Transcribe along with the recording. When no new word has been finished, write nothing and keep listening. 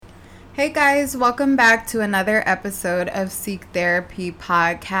Hey guys, welcome back to another episode of Seek Therapy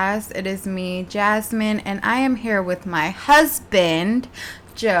Podcast. It is me, Jasmine, and I am here with my husband,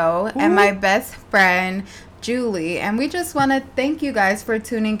 Joe, and my best friend, Julie. And we just want to thank you guys for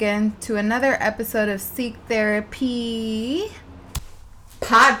tuning in to another episode of Seek Therapy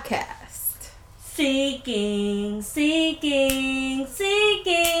Podcast. Seeking.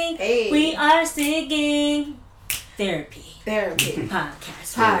 Hey. We are seeking therapy. Therapy Podcast.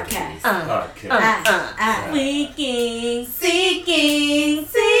 Seeking.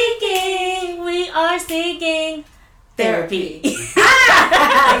 We are seeking therapy. Yes!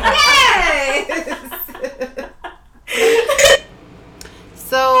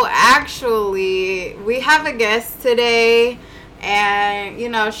 So actually, we have a guest today, and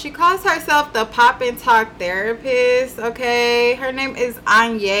she calls herself the Pop and Talk Therapist. Okay, her name is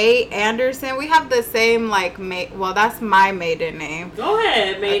Anya Anderson. We have the same well, that's my maiden name. Go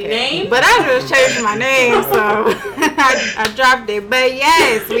ahead, maiden name. But I just changed my name, so I dropped it. But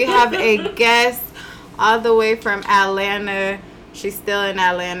yes, we have a guest all the way from Atlanta. She's still in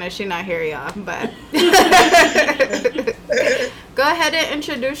Atlanta. She's not here, y'all. But go ahead and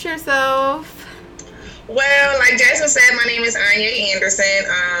introduce yourself. Well, like Jasmine said, my name is Anya Anderson.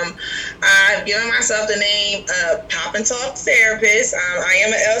 I've given myself the name Pop and Talk Therapist. I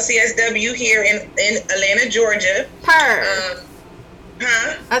am an LCSW here in Atlanta, Georgia. Purr.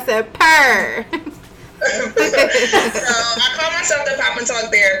 I said purr. So I call myself the Pop and Talk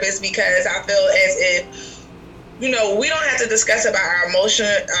Therapist because I feel as if we don't have to discuss about our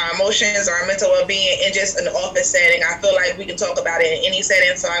emotions, our mental well-being in just an office setting. I feel like we can talk about it in any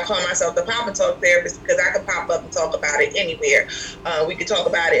setting. So I call myself the Pop and Talk Therapist because I can pop up and talk about it anywhere. We can talk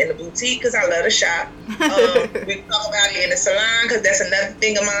about it in the boutique because I love to shop. We can talk about it in the salon because that's another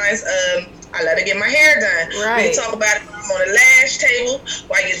thing of mine. I love to get my hair done. Right. We can talk about it when I'm on the lash table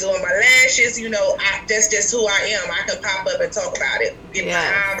while you're doing my lashes. That's just who I am. I can pop up and talk about it. Get my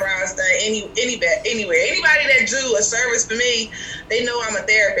eyebrows done anywhere. Anybody that do a service for me, they know I'm a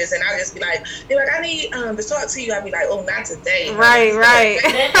therapist, and I just be like, they're like, I need to talk to you. I'll be like, oh, not today. Right.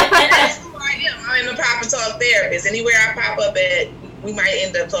 That's who I am. I'm a Pop and Talk Therapist. Anywhere I pop up at, we might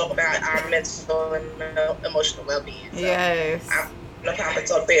end up talking about our mental and emotional well-being. So yes. I'm a Pop and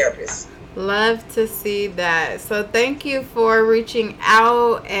Talk Therapist. Love to see that. So thank you for reaching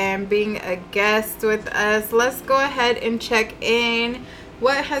out and being a guest with us. Let's go ahead and check in.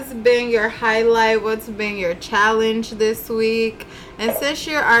 What has been your highlight? What's been your challenge this week? And since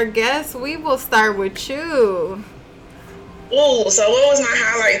you're our guest, we will start with you. Ooh, so what was my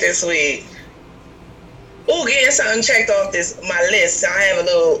highlight this week? Ooh, getting something checked off my list. So I have a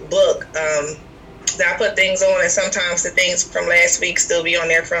little book that I put things on, and sometimes the things from last week still be on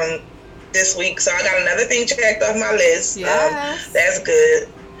there from this week. So I got another thing checked off my list. Yes. That's good.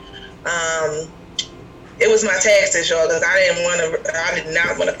 It was my taxes, y'all, because I did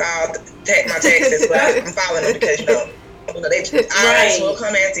not want to file my taxes, but I'm filing them because IRS will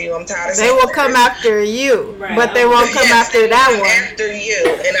come after you. I'm tired of they will come after you, but they won't come after that one. After you,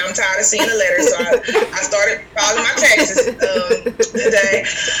 and I'm tired of seeing the letters, so I started filing my taxes today.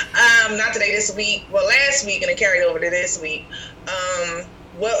 Not today, this week. Well, last week, and it carried over to this week.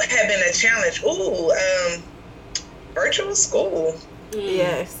 What had been a challenge? Virtual school.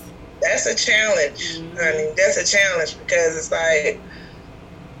 Yes. That's a challenge, honey. That's a challenge because it's like,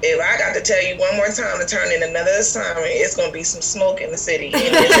 if I got to tell you one more time to turn in another assignment, it's going to be some smoke in the city.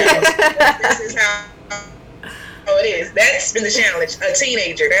 This is how it is. That's been the challenge. A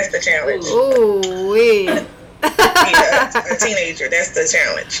teenager, that's the challenge. Ooh, wee. Yeah, a teenager, that's the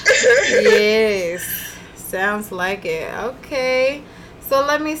challenge. Yes. Sounds like it. Okay. So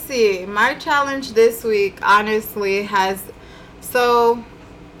let me see. My challenge this week, honestly,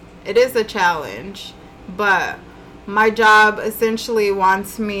 it is a challenge, but my job essentially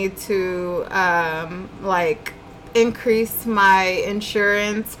wants me to increase my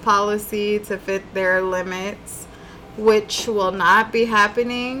insurance policy to fit their limits, which will not be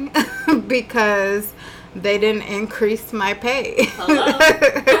happening because they didn't increase my pay. And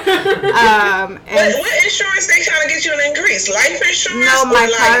what insurance they trying to get you to increase? Life insurance? No, my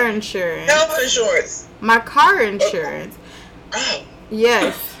car insurance. Health insurance? My car insurance. Oh.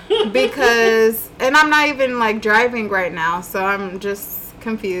 Yes. Because, and I'm not even driving right now, so I'm just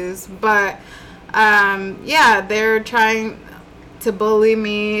confused. But, they're trying to bully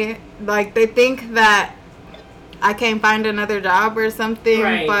me. They think that I can't find another job or something,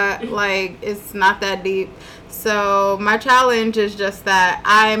 right. But it's not that deep. So my challenge is just that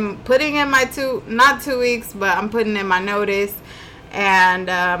I'm putting in my not 2 weeks, but I'm putting in my notice. And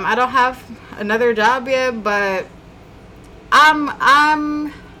I don't have another job yet, but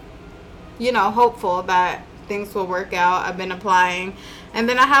I'm hopeful that things will work out. I've been applying. And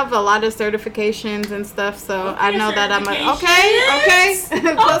then I have a lot of certifications and stuff, so Okay, I know that I'm like, Okay.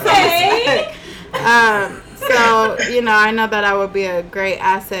 So, I know that I would be a great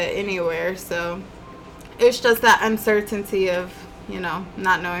asset anywhere. So it's just that uncertainty of,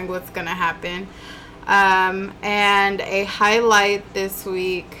 not knowing what's going to happen. And a highlight this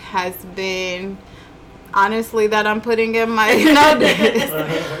week has been, honestly, that I'm putting in my notice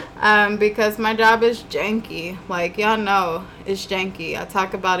because my job is janky. Like, y'all know it's janky. I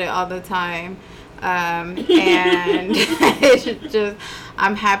talk about it all the time. And it's just,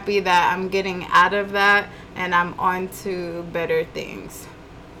 I'm happy that I'm getting out of that and I'm on to better things.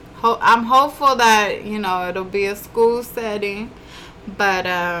 I'm hopeful that, it'll be a school setting. But,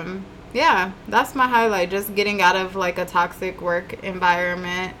 yeah, that's my highlight. Just getting out of, like, a toxic work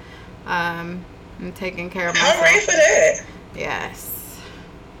environment. And taking care of myself. I'm ready for that. Yes.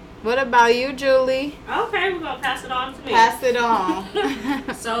 What about you, Julie? Okay, we're going to pass it on to me. Pass it on.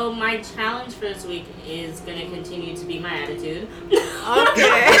 So my challenge for this week is going to continue to be my attitude. Okay.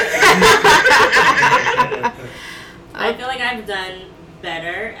 I feel like I've done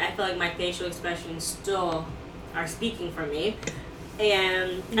better. I feel like my facial expressions still are speaking for me.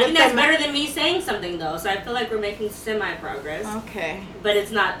 And I think that's better than me saying something, though. So I feel like we're making semi-progress. Okay. But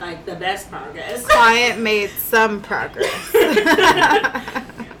it's not, like, the best progress. Client made some progress.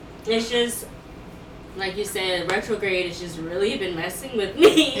 It's just, like you said, retrograde has just really been messing with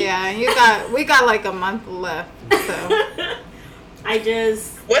me. Yeah, we got like a month left. So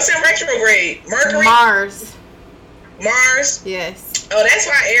What's in retrograde? Mercury? Mars. Yes. Yes. Oh, that's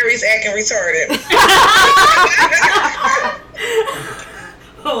why Aries acting retarded.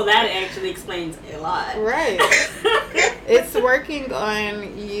 Oh, that actually explains a lot. Right. It's working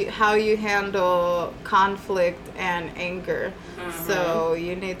on how you handle conflict and anger. So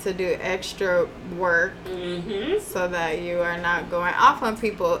you need to do extra work so that you are not going off on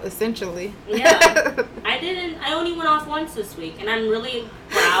people, essentially. Yeah. I only went off once this week, and I'm really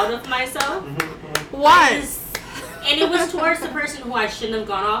proud of myself. Once. And it was towards the person who I shouldn't have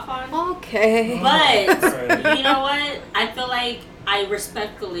gone off on. Okay. But, you know what? I feel like I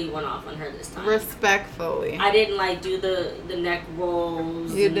respectfully went off on her this time. Respectfully. I didn't, like, do the neck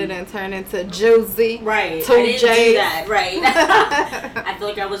rolls. You didn't turn into Josie. Right. To I didn't Jay. do that. Right. I feel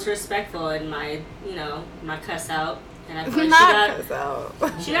like I was respectful in my, my cuss out. And I feel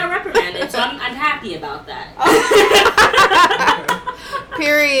like she got reprimanded, so I'm happy about that.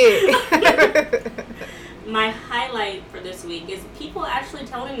 Period. My highlight for this week is people actually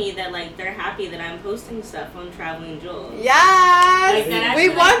telling me that, like, they're happy that I'm posting stuff on Traveling Jules. Yes! Like, we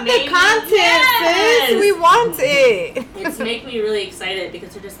want the content, sis! We want it! It's making me really excited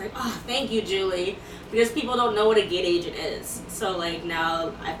because they're just like, oh, thank you, Julie. Because people don't know what a gate agent is. So, like,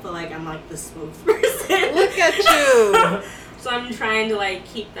 now I feel like I'm, like, the spokesperson. Look at you! So I'm trying to, like,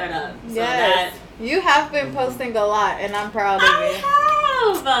 keep that up. So yes. You have been posting a lot, and I'm proud of you. I have!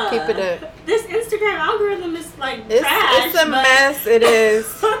 Keep it up. This Instagram algorithm is, like, trash. It's a mess. It is.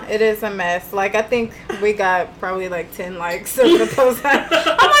 It is a mess. Like, I think we got probably, like, 10 likes of the post. I'm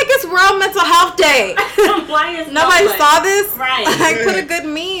like, it's World Mental Health Day. Why is nobody saw this? Right. I put a good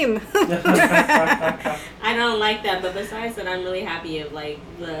meme. I don't like that, but besides that, I'm really happy of, like,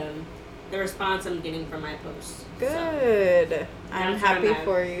 the response I'm getting from my posts. Good. So, I'm happy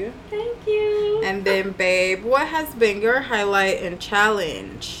for you. Thank you. And then, babe, what has been your highlight and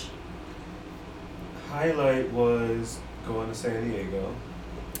challenge? Highlight was going to San Diego.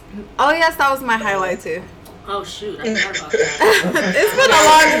 Oh, yes, that was my highlight, too. Oh, shoot. I forgot about that. It's been a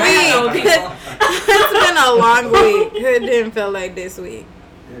long week. It's been a long week. It didn't feel like this week.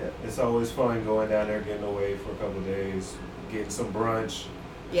 Yeah, it's always fun going down there, getting away for a couple of days, getting some brunch.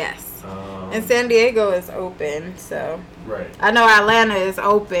 Yes. And San Diego is open, so. Right. I know Atlanta is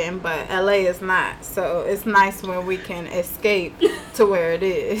open, but LA is not. So it's nice when we can escape to where it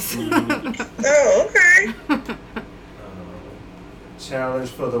is. Oh, okay. Challenge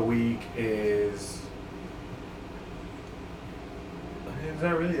for the week is. It's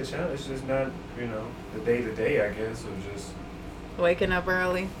not really a challenge. It's just not, the day to day, I guess, of just. Waking up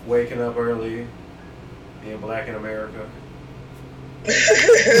early. Waking up early. Being black in America.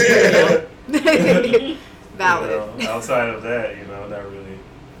 Valid. Outside of that, not really.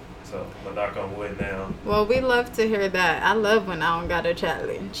 So I'm knock on wood now. Well, we love to hear that. I love when I don't got a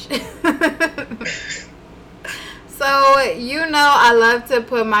challenge. So, I love to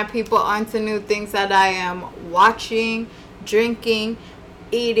put my people onto new things that I am watching, drinking,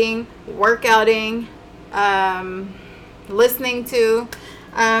 eating, workouting, listening to.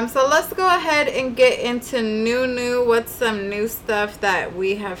 So let's go ahead and get into new. What's some new stuff that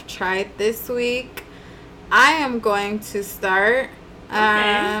we have tried this week? I am going to start.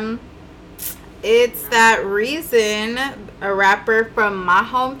 Okay. It's that Reason, a rapper from my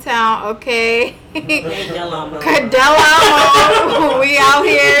hometown, okay? Cadella. We out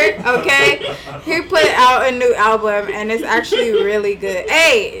here, okay? He put out a new album and it's actually really good.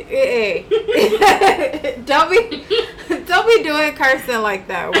 Hey. Don't be doing Carson like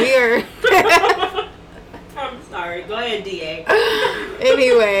that. We are I'm sorry. Go ahead, DA.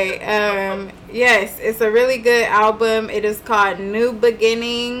 Anyway, yes, it's a really good album. It is called New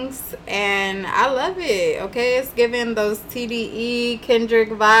Beginnings, and I love it. Okay, it's giving those TDE Kendrick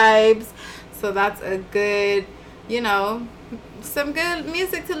vibes, so that's a good, some good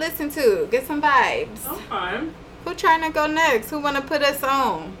music to listen to. Get some vibes. Okay. Who trying to go next? Who want to put us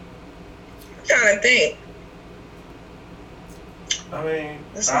on? I'm trying to think. I mean,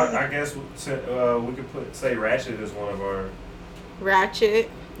 I guess we could say Ratchet is one of our Ratchet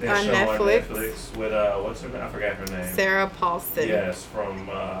on show Netflix. on Netflix with what's her name? I forgot her name. Sarah Paulson. Yes, from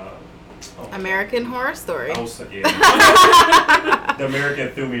American Horror Story. The American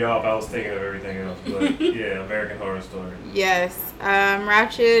threw me off. I was thinking of everything else, but yeah, American Horror Story. Yes,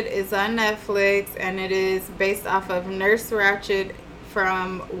 Ratchet is on Netflix, and it is based off of Nurse Ratched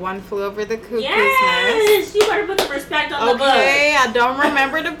from One Flew Over the Cuckoo's Nest. Yes, you better put the respect on the book. Okay, I don't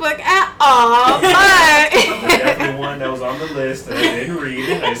remember the book at all, but Definitely one that was on the list that I didn't read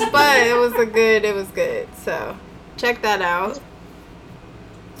in high school. but it was good. So check that out.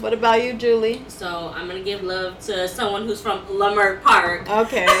 What about you, Julie? So I'm gonna give love to someone who's from Leimert Park.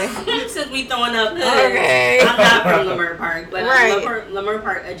 Okay. Since we throwing up hood. Okay. I'm not from Leimert Park, but Right. I'm Leimert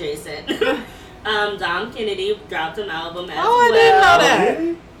Park adjacent. Dom Kennedy dropped an album as well. Oh, I didn't know that.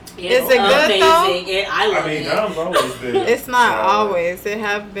 It's Is it good, though? amazing. I love it. Dom's always been. It's not always. It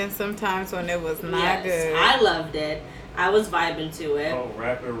have been some times when it was not good. I loved it. I was vibing to it. Oh,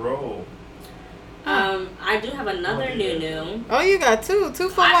 rap and roll. I do have another new. Oh, you got two for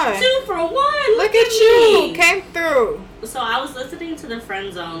one. 2 for 1. Look at you, came through. So I was listening to the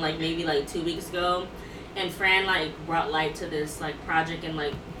Friend Zone maybe 2 weeks ago, and Fran brought light to this project in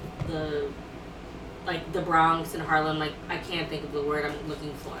the Bronx and Harlem. I can't think of the word I'm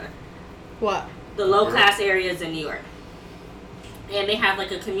looking for. What? The low class areas in New York, and they have a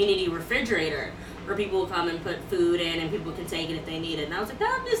community refrigerator where people will come and put food in, and people can take it if they need it. And I was like,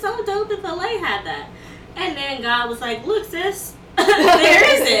 that would be so dope if LA had that. And then God was like, look, sis, there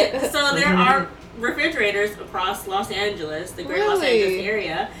is it. So there are refrigerators across Los Angeles, the great Los Angeles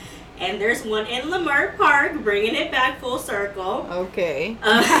area. And there's one in Leimert Park, bringing it back full circle. Okay.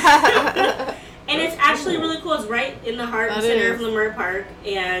 And it's actually really cool. It's right in the heart and center of Leimert Park.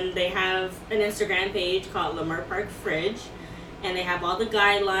 And they have an Instagram page called Leimert Park Fridge. And they have all the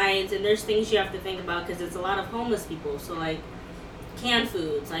guidelines. And there's things you have to think about because it's a lot of homeless people. So, canned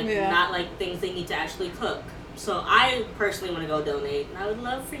foods. Not things they need to actually cook. So I personally want to go donate. And I would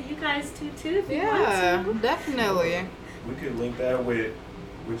love for you guys to, too, if you want to. Definitely. We could link that with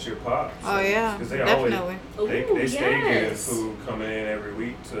your pops. Oh, yeah. Because they definitely. they stay getting food coming in every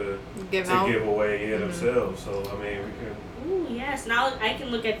week to give away themselves. So, I mean, we can. Ooh, yes. Now I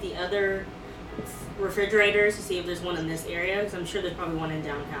can look at the other refrigerators to see if there's one in this area. Because I'm sure there's probably one in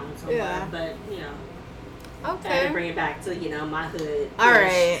downtown somewhere. Yeah. But, Okay. I had to bring it back to, my hood. All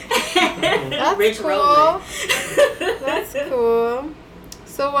right. That's Rich cool. rolling. That's cool.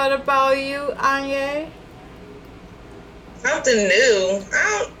 So what about you, Anya? Something new.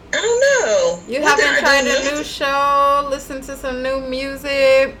 I don't know. You haven't tried a new show, listened to some new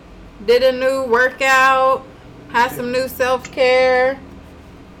music, did a new workout, had some new self-care?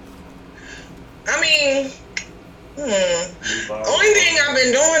 I mean, only thing I've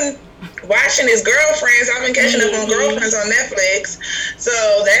been doing, watching is Girlfriends. I've been catching up on Girlfriends on Netflix. So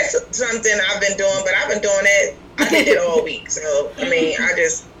that's something I've been doing, but I've been doing it. I did it all week. So, I mean, I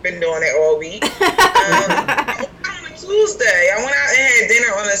just been doing it all week. Tuesday. I went out and had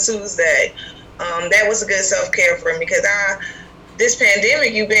dinner on a Tuesday. That was a good self-care for me because this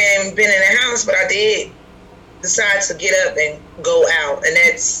pandemic, you've been in the house, but I did decide to get up and go out. And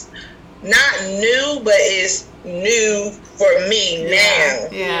that's not new, but it's new for me now.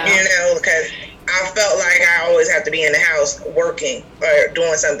 Yeah. Because I felt like I always have to be in the house working or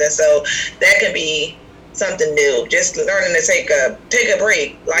doing something. So that can be something new. Just learning to take a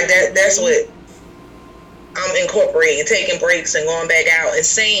break. That's what I'm incorporating, taking breaks and going back out and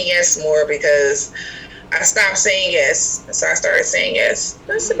saying yes more because I stopped saying yes. So I started saying yes.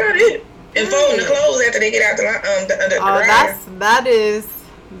 That's about it. And folding the clothes after they get out under the dryer. That is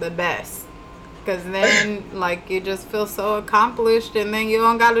the best. Because then, like, you just feel so accomplished, and then you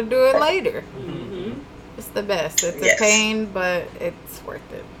don't got to do it later. Mm-hmm. It's the best. It's a pain, but it's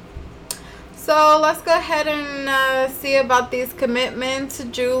worth it. So let's go ahead and see about these commitments.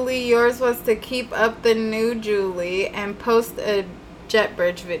 Julie, yours was to keep up the new Julie and post a jet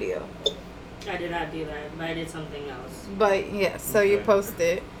bridge video. I did not do that, but I did something else. But yes, so you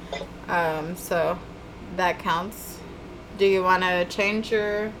posted. So that counts. Do you want to change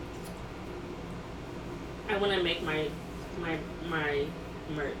your? I want to make my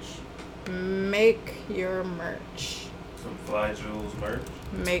merch. Make your merch. Some Fly Jewels merch.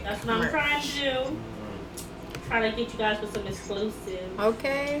 That's what I'm trying to do. Mm-hmm. Trying to get you guys with some exclusive.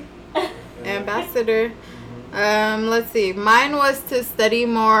 Okay. Ambassador. Let's see. Mine was to study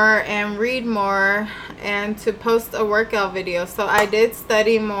more and read more and to post a workout video. So I did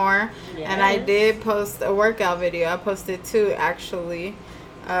study more and I did post a workout video. I posted 2 actually.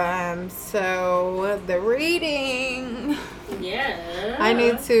 So the reading. Yeah. I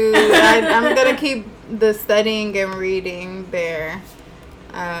need to. I'm gonna keep the studying and reading there.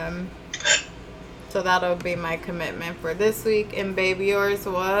 So that'll be my commitment for this week. And baby, yours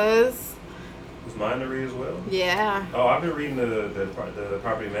was. Was mine to read as well? Yeah. Oh, I've been reading the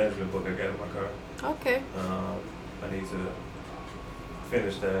property management book I got in my car. Okay. I need to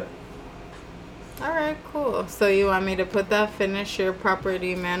finish that. All right, cool. So you want me to put that, finish your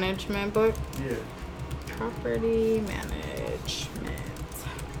property management book? Yeah. Property management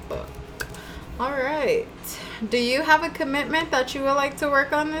book. All right. Do you have a commitment that you would like to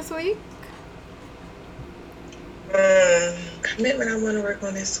work on this week? Commitment I want to work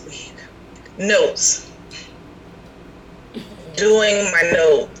on this week. Notes. Doing my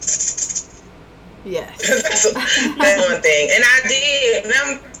notes. Yes. that's one thing. And I did.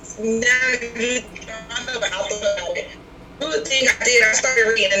 Now you about it. Good thing I did. I started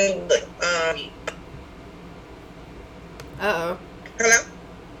reading a new book. Uh-oh. Hello?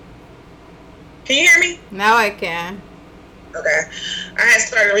 Can you hear me? Now I can. Okay. I had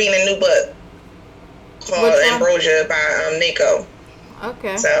started reading a new book called Ambrosia by Nico.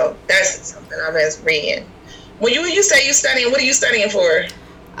 Okay. So that's something I've been reading. When you say you studying, what are you studying for?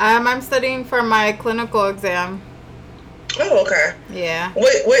 I'm studying for my clinical exam. Oh, okay. Yeah.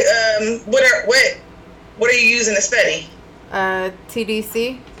 What are you using to study?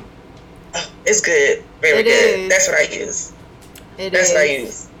 TDC. Oh, it's good. Very good. That's what I use. That's what I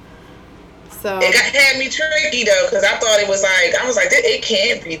use. So it had me tricky though, because I thought it was like, I was like, it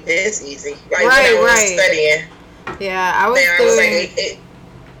can't be this easy. Like right, when I was studying. Yeah,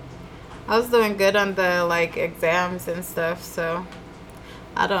 I was doing good on the like exams and stuff, so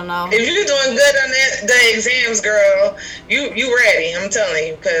I don't know. If you're doing good on the exams, girl, you ready? I'm telling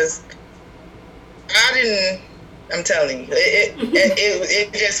you, because I'm telling you,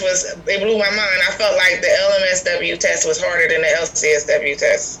 it just was, it blew my mind. I felt like the LMSW test was harder than the LCSW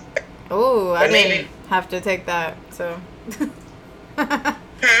test. Oh, I didn't have to take that, so. Huh?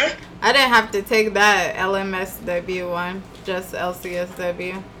 I didn't have to take that LMSW one, just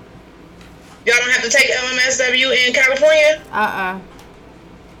LCSW. Y'all don't have to take LMSW in California?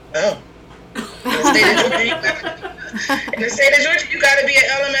 Oh. In the state of Georgia, you got to be an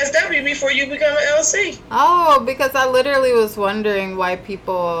LMSW before you become an LC. Oh, because I literally was wondering why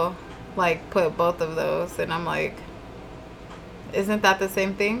people like put both of those, and I'm like, isn't that the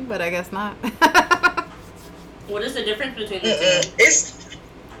same thing? But I guess not. What is the difference between the two?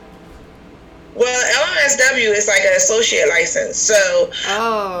 Well, LMSW is like an associate license. So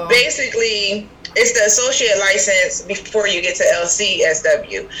basically, it's the associate license before you get to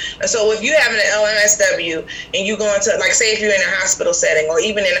LCSW. And so if you have an LMSW and you go into, like, say if you're in a hospital setting or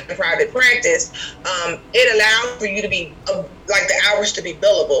even in a private practice, it allows for you to be, like, the hours to be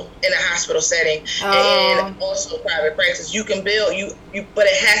billable in a hospital setting and also private practice. You can bill, but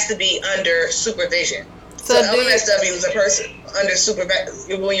it has to be under supervision. So LMSW is a person under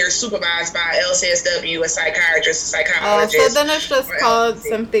when you're supervised by LCSW, a psychiatrist, a psychologist. Oh, so then it's just called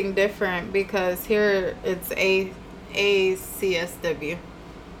something different because here it's ACSW.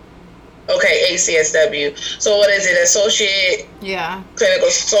 Okay, ACSW. So what is it? Associate? Yeah. Clinical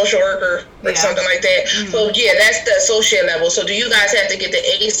social worker or something like that. Mm-hmm. So yeah, that's the associate level. So do you guys have to get the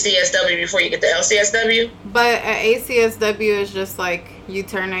ACSW before you get the LCSW? But ACSW is just like you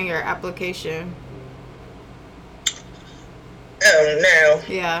turn in your application. Oh, no.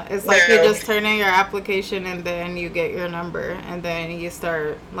 Yeah, it's like you just turn in your application and then you get your number and then you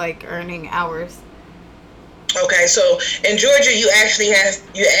start, like, earning hours. Okay, so in Georgia, you actually have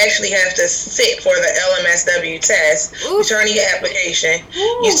to sit for the LMSW test. Ooh. You turn in your application.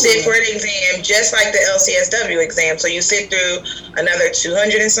 Ooh. You sit for an exam just like the LCSW exam. So you sit through another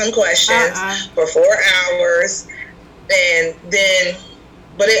 200 and some questions for 4 hours, and then,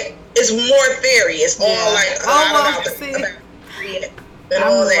 but it's more theory. It's all like a lot about and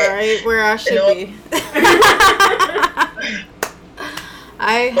all that. Right where I should be.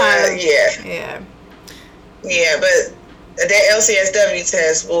 Yeah, but that LCSW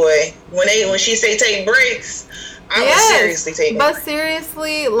test, boy, when she say take breaks, I was seriously taking breaks. But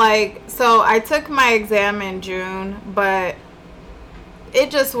seriously, like, so I took my exam in June, but it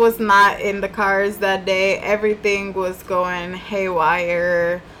just was not in the cards that day. Everything was going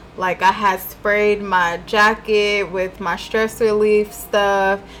haywire. Like, I had sprayed my jacket with my stress relief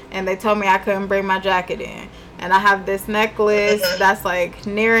stuff, and they told me I couldn't bring my jacket in. And I have this necklace that's, like,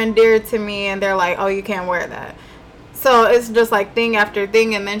 near and dear to me, and they're like, oh, you can't wear that. So it's just, like, thing after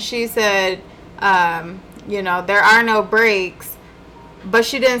thing. And then she said, you know, there are no breaks. But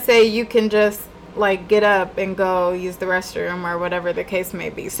she didn't say you can just, like, get up and go use the restroom or whatever the case may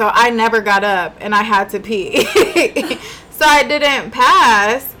be. So I never got up, and I had to pee. So I didn't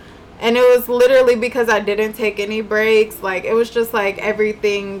pass. And it was literally because I didn't take any breaks. Like, it was just, like,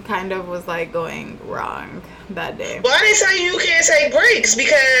 everything kind of was, like, going wrong that day. Why they tell you can't take breaks?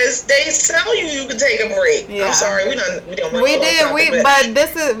 Because they tell you can take a break. Yeah. I'm sorry, we did. But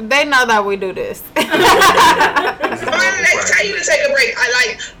this is, they know that we do this. Why did they tell you to take a break?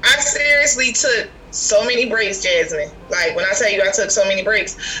 I seriously took so many breaks, Jasmine. Like, when I tell you I took so many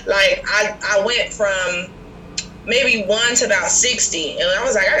breaks, like, I went from maybe 1 to about 60, and I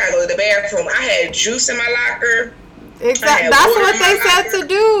was like, I gotta go to the bathroom. I had juice in my locker. Exactly. That's what they said to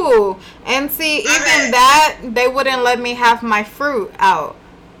do. And see, even that, they wouldn't let me have my fruit out.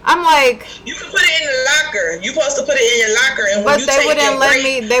 I'm like, you can put it in the locker. You're supposed to put it in your locker, and when you take your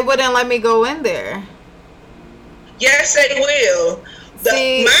break, they wouldn't let me go in there. Yes, they will.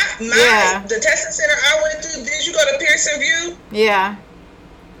 The testing center I went to, did you go to Pearson View? Yeah.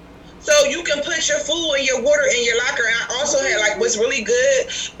 So you can put your food and your water in your locker. And I also had, like, what's really good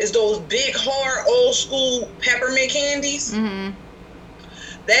is those big, hard, old school peppermint candies. Mm-hmm.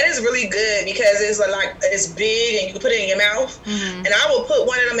 That is really good because it's like, it's big and you can put it in your mouth. Mm-hmm. And I will put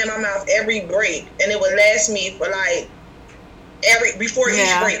one of them in my mouth every break, and it would last me for like before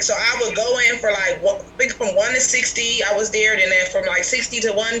each break. So I would go in for like from 1 to 60. I was there. Then from like 60 to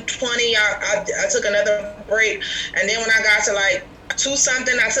 120, I took another break, and then when I got to like 2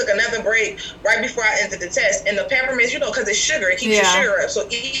 something, I took another break right before I entered the test. And the peppermints, you know, because it's sugar, it keeps your sugar up. So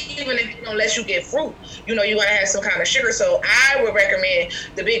even if they don't let you get fruit, you know, you're going to have some kind of sugar. So I would recommend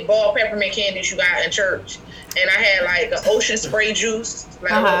the big ball peppermint candies you got in church. And I had like an ocean spray juice,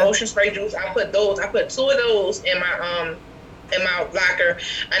 like a little ocean spray juice. I put 2 of those in my locker,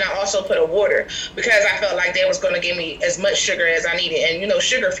 and I also put a water because I felt like they was going to give me as much sugar as I needed. And you know,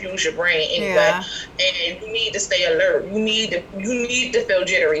 sugar fuels your brain anyway, and you need to stay alert. You need to feel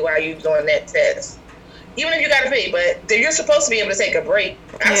jittery while you're doing that test, even if you got to pee. But you're supposed to be able to take a break.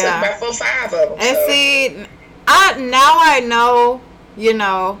 I took about 4 or 5 of them. And see, I know, you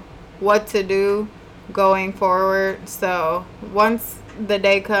know, what to do going forward. So once the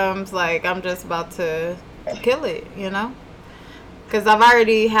day comes, like, I'm just about to kill it, you know. Because I've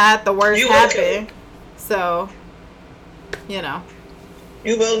already had the worst happen. So, you know.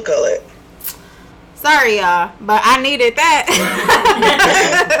 You will kill it. Sorry, y'all. But I needed that.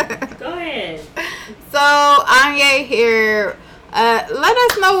 Go ahead. So, Anya here. Let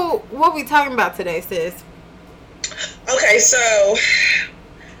us know what we talking about today, sis. Okay, so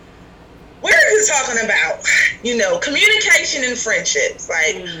we're talking about, you know, communication and friendships,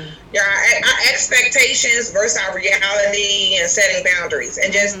 like our expectations versus our reality and setting boundaries,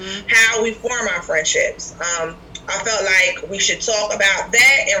 and just how we form our friendships. I felt like we should talk about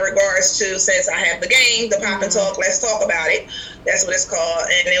that in regards to, since I have the game, the Pop and Talk, let's talk about it. That's what it's called,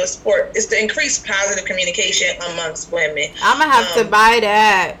 and it's to increase positive communication amongst women. I'm gonna have to buy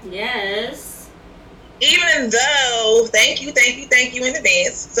that. Yes. Even though, thank you in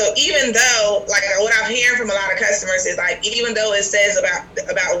advance. So even though, like, what I'm hearing from a lot of customers is like, even though it says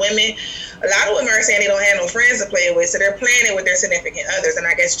about women, a lot of women are saying they don't have no friends to play with, so they're playing it with their significant others, and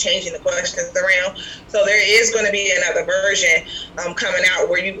I guess changing the questions around. So there is going to be another version coming out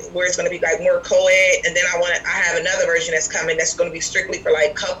where it's going to be like more co-ed, and then I have another version that's coming that's going to be strictly for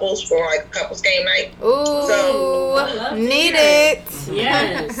like couples, for like couples game night. Ooh, so need it.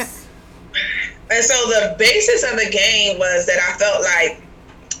 Yes. And so the basis of the game was that I felt like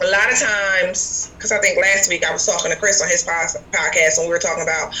a lot of times, because I think last week I was talking to Chris on his podcast, and we were talking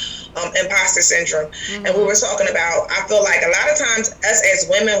about imposter syndrome. And we were talking about, I feel like a lot of times us as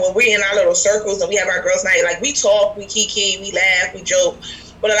women, when we're in our little circles and we have our girls' night, like we talk, we kiki, we laugh, we joke,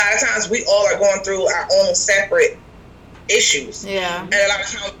 but a lot of times we all are going through our own separate issues. Yeah. And a lot of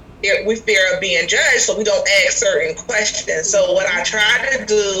times we fear of being judged, so we don't ask certain questions. So what I tried to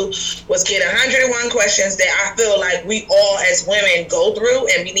do was get 101 questions that I feel like we all as women go through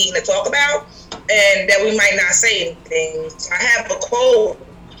and we need to talk about, and that we might not say anything. So I have a quote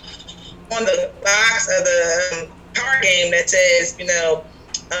on the box of the card game that says, you know,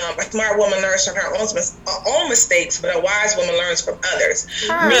 a smart woman learns from her own mistakes, but a wise woman learns from others.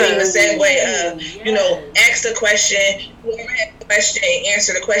 Meaning the same way of, you know, ask the question, whoever has the question,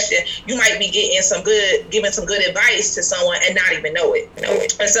 answer the question. You might be giving some good advice to someone and not even know it.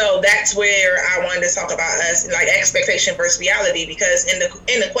 And so that's where I wanted to talk about us, like expectation versus reality, because in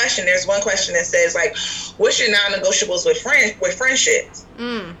the question, there's one question that says like, what's your non-negotiables with friendships?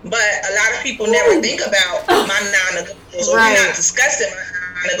 But a lot of people never think about my non-negotiables, or we're not discussing my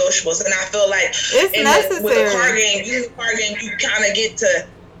non-negotiables. And I feel like with the card game, you kind of get to,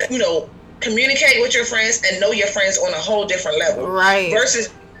 you know, communicate with your friends and know your friends on a whole different level. Right.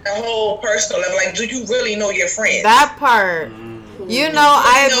 Versus a whole personal level. Like, do you really know your friends? That part. You know,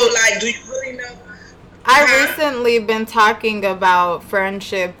 do you really know? I recently been talking about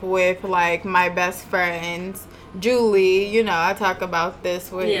friendship with like my best friends. Julie, you know, I talk about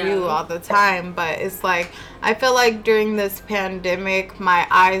this with you all the time, but it's like, I feel like during this pandemic, my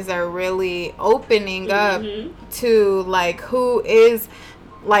eyes are really opening up to like who is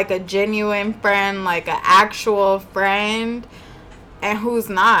like a genuine friend, like an actual friend, and who's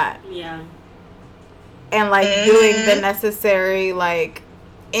not. Yeah. And like doing the necessary like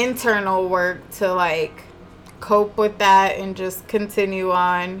internal work to like cope with that and just continue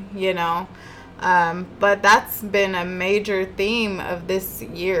on, you know. But that's been a major theme of this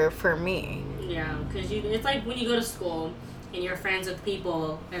year for me. Yeah, because it's like when you go to school and you're friends with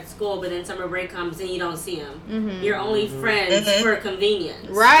people at school, but then summer break comes and you don't see them. You're only friends for convenience.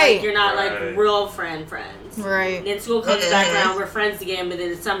 Right. Like, you're not like real friends. Right. And then school comes back around, we're friends again, but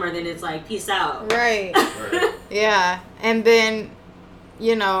then it's summer, then it's like, peace out. Right. Yeah. And then,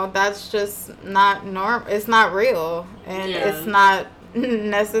 you know, that's just not normal. It's not real. And it's not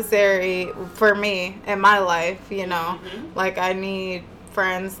necessary for me in my life, you know. Like, I need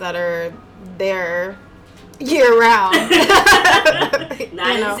friends that are there year round.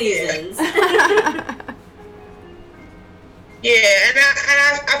 Not in seasons. Yeah, and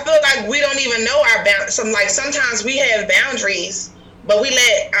I feel like we don't even know our boundaries. Sometimes we have boundaries, but we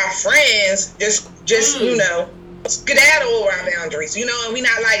let our friends just you know, skedaddle over our boundaries, you know, and we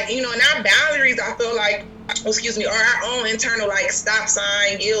not like, you know, and our boundaries, I feel like, are our own internal like stop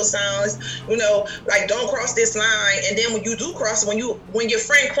sign, yield signs, you know, like don't cross this line. And then when you do cross, when your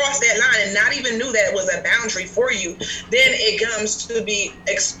friend crossed that line and not even knew that it was a boundary for you, then it comes to be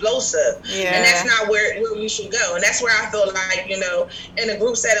explosive. And that's not where we should go. And that's where I feel like, you know, in a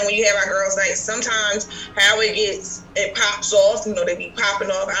group setting, when you have our girls' night, sometimes how it pops off, you know, they be popping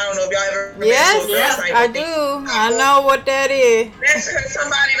off. I don't know if y'all ever been to a girls' night. I do. I know what that is. That's because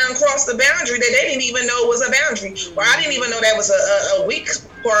somebody done crossed the boundary that they didn't even know was a boundary. Or I didn't even know that was a weak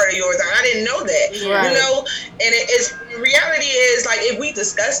part of yours. I didn't know that. Right. You know, and reality is like, if we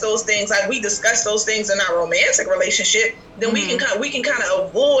discuss those things, like we discuss those things in our romantic relationship, then we can kind of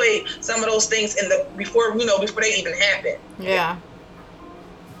avoid some of those things before they even happen. Yeah.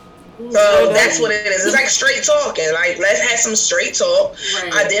 So that's what it is. It's like straight talking. Like, let's have some straight talk.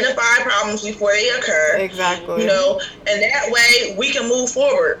 Right. Identify problems before they occur. Exactly. You know, and that way we can move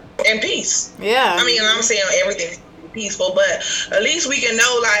forward in peace. Yeah. I mean, I'm saying everything's peaceful, but at least we can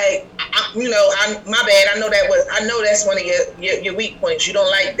know, like, my bad. I know that's one of your weak points. You don't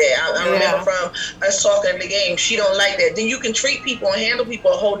like that. I remember from us talking in the game. She don't like that. Then you can treat people and handle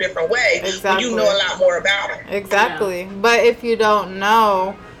people a whole different way. Exactly. When you know a lot more about them. Exactly. Yeah. But if you don't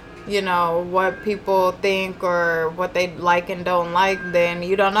know, you know, what people think or what they like and don't like, then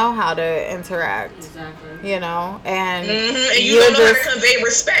you don't know how to interact. Exactly. You know, and you don't know how to convey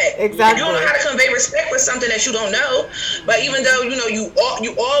respect. Exactly. You don't know how to convey respect with something that you don't know. But even though, you know, you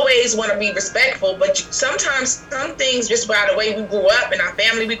always want to be respectful, but sometimes some things, just by the way we grew up, in our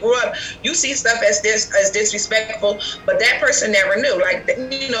family we grew up, you see stuff as disrespectful, but that person never knew. Like,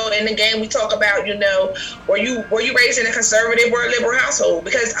 you know, in the game we talk about, you know, were you raised in a conservative or a liberal household?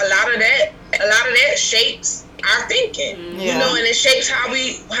 Because a lot of that shapes our thinking, you know, and it shapes how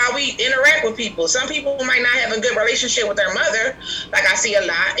we interact with people. Some people might not have a good relationship with their mother, like I see a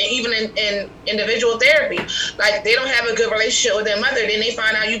lot, and even in individual therapy, like they don't have a good relationship with their mother. Then they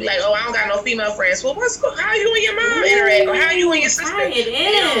find out, you be like, oh, I don't got no female friends. Well, how you and your mom interact, or how you and your sister?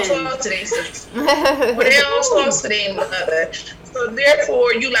 They don't talk to their sister, but they don't talk to their mother. So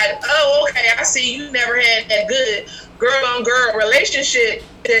therefore, you like, oh, okay, I see you never had that good girl-on-girl relationship,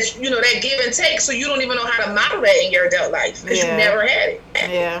 that, you know, that give and take, so you don't even know how to model that in your adult life because you never had it.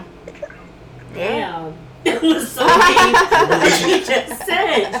 Yeah. Damn. It was so deep. What you just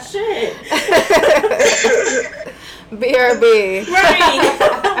said. Shit. BRB. Right.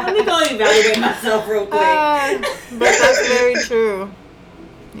 Let me go evaluate myself real quick. But that's very true.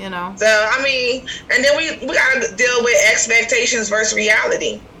 You know. So, I mean, and then we got to deal with expectations versus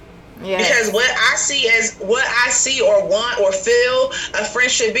reality. Yes. Because what I see or want or feel a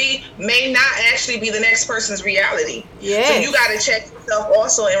friend should be may not actually be the next person's reality. Yes. So you got to check yourself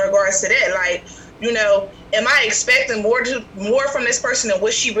also in regards to that. Like, you know, am I expecting more from this person than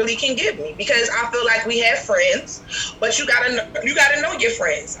what she really can give me? Because I feel like we have friends, but you gotta know your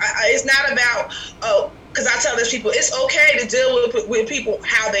friends. It's not about because I tell these people it's okay to deal with people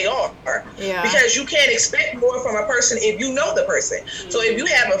how they are. Yeah. Because you can't expect more from a person if you know the person. Mm-hmm. So if you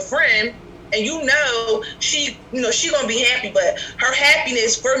have a friend and you know she gonna be happy, but her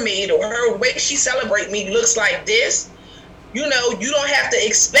happiness for me or her way she celebrate me looks like this. You know, you don't have to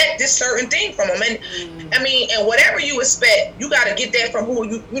expect this certain thing from them. And I mean, and whatever you expect, you got to get that from who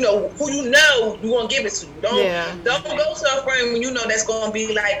you know you want to give it to. Don't go to a friend when you know that's going to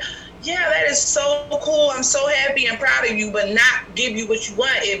be like, yeah, that is so cool. I'm so happy and proud of you, but not give you what you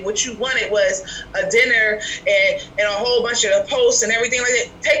wanted. What you wanted was a dinner and a whole bunch of posts and everything like that.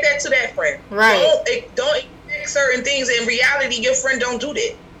 Take that to that friend. Right. Don't expect certain things. In reality, your friend don't do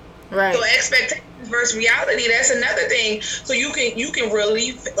that. Right. So expectations versus reality, that's another thing. So you can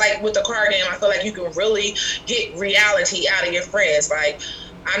really, like with the card game, I feel like you can really get reality out of your friends. Like,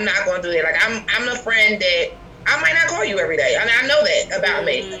 I'm not going to do that. Like, I'm a friend that I might not call you every day. I mean, I know that about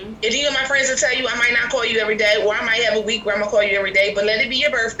me. If you and my friends will tell you I might not call you every day, or I might have a week where I'm going to call you every day, but let it be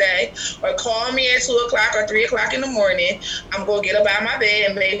your birthday, or call me at 2 o'clock or 3 o'clock in the morning. I'm going to get up out of my bed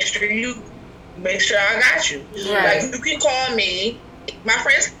and make sure I got you. Right. Like, you can call me. My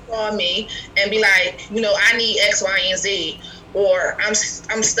friends can call me and be like, you know, I need X, Y, and Z, or I'm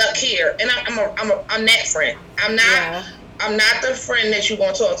stuck here, and I'm that friend. I'm not the friend that you're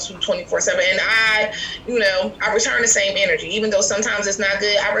gonna talk to 24/7. And I return the same energy, even though sometimes it's not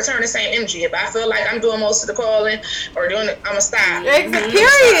good. I return the same energy. If I feel like I'm doing most of the calling or doing it, I'ma stop. Period.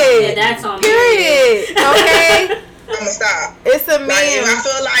 Yeah, that's on period. Me. Okay. I'ma stop. It's a meme.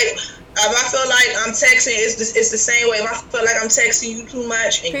 Like, if I feel like I'm texting, it's the same way. If I feel like I'm texting you too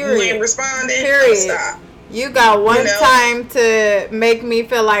much and you ain't responding, I'ma stop. You got one time to make me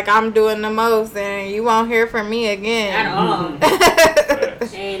feel like I'm doing the most, and you won't hear from me again. At all.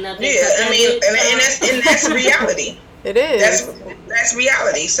 Ain't nothing. Yeah, I mean, and that's reality. It is. That's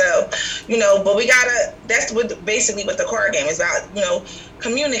reality. So, but we gotta. That's basically what the card game is about.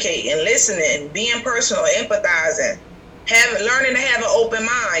 Communicating, listening, being personal, empathizing, learning to have an open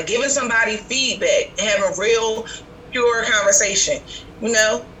mind, giving somebody feedback, and having real, pure conversation.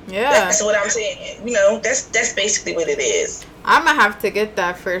 Yeah, that's what I'm saying. That's basically what it is. I'm gonna have to get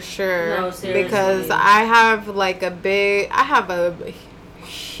that for sure. No, seriously. Because I have a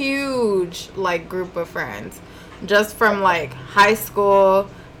huge group of friends, just from high school,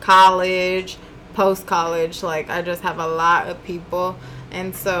 college, post college. I just have a lot of people,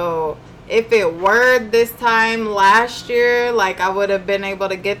 and so if it were this time last year, I would have been able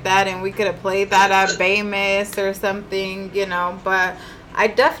to get that, and we could have played that at Baymas or something, but I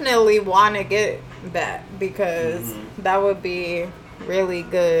definitely want to get that because that would be really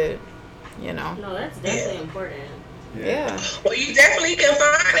good, No, that's definitely important. Yeah. Well, you definitely can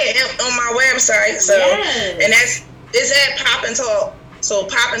find it on my website. So, and it's at Pop and Talk. So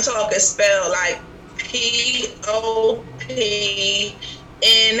Pop and Talk is spelled like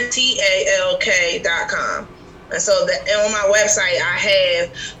POPNTALK.com. And so on my website, I have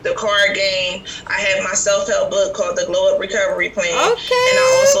the card game. I have my self-help book called The Glow Up Recovery Plan. Okay.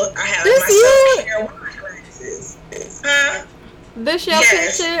 And I have my self-care wine glasses. Huh? This your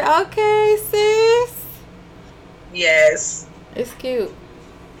picture? Okay, sis. Yes. It's cute.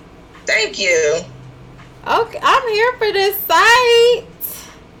 Thank you. Okay, I'm here for this site.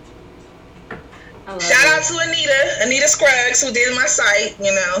 Shout out to Anita Scruggs, who did my site.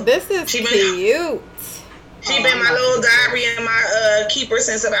 This is cute. She been my little diary and my keeper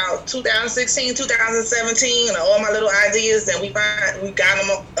since about 2016, 2017, and all my little ideas, and we got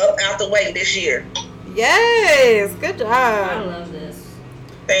them up out the way this year. Yes, good job. I love this.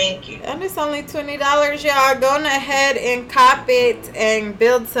 Thank you. And it's only $20, y'all. Go ahead and cop it and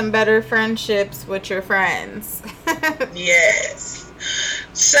build some better friendships with your friends. Yes.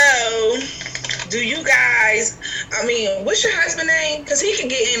 So, do you guys, what's your husband's name? Because he can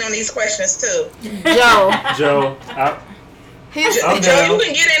get in on these questions too. Joe. Joe. Joe, you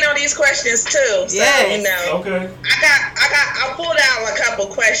can get in on these questions too. So, yes. Okay. I pulled out a couple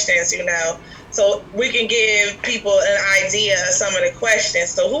questions, so we can give people an idea of some of the questions.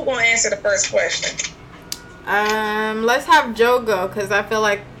 So who gonna answer the first question? Let's have Joe go, because I feel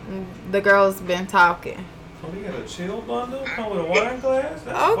like the girl's been talking. Oh, we got a chill bundle? Come with a wine glass?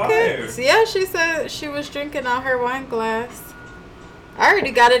 That's okay. fire. So yeah, she said she was drinking out her wine glass. I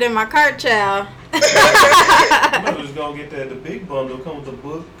already got it in my cart, child. I'm just gonna get the big bundle. Come with the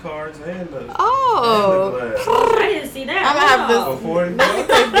book, cards, and the glass. I didn't see that. I'm gonna have this. Let me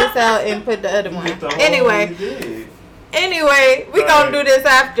take this out and put the other one. Anyway, we gonna do this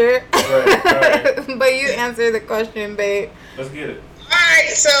after. Right. But you answer the question, babe. Let's get it. Alright,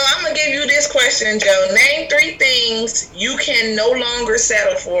 so I'm gonna give you this question, Joe. Name 3 things you can no longer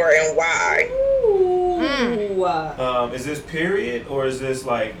settle for and why. Is this period or is this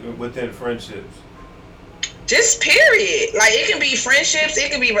like within friendships? Just period. Like, it can be friendships, it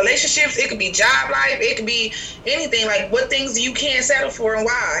can be relationships, it could be job life, it could be anything. Like, what things you can't settle for and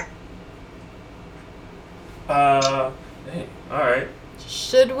why? Dang. All right.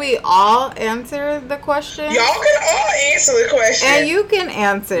 Should we all answer the question? Y'all can all answer the question. And you can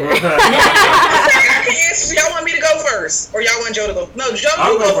answer. I can answer. Y'all want me to go first? Or y'all want Joe to go? No, Joe,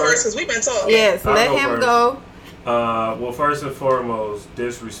 you go first because we've been talking. Yes, let him go. Well, first and foremost,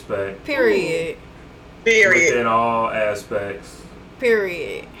 disrespect. Period. Period. Within all aspects.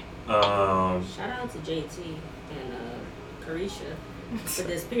 Period. Shout out to JT and Carisha for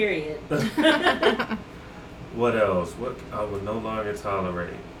this period. What else? What I would no longer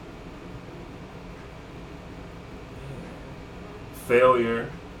tolerate? Failure,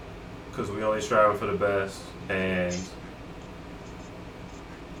 because we only striving for the best, and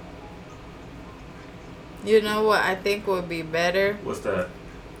you know what I think would be better? What's that?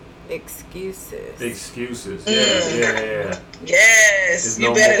 Excuses. Excuses. Yeah. Yes,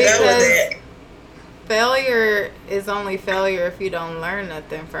 you better know that. Failure is only failure if you don't learn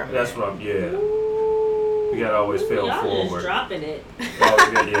nothing from it. That's what you gotta always fail forward. Just dropping it.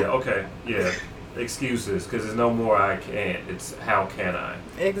 Yeah. Excuses, because there's no more I can't. It's how can I?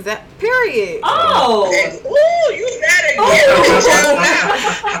 Period. Oh! Ooh, you better get it, Joe.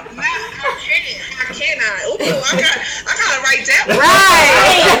 How can I? Ooh, I gotta write that one.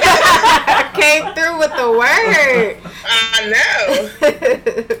 Right. Came through with the word. I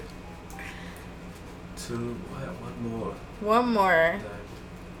know. One more.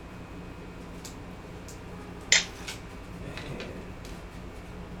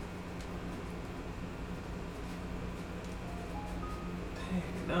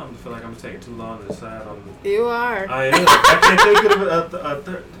 Now I feel like I'm taking too long to decide on the... You are. I am. I can't think of a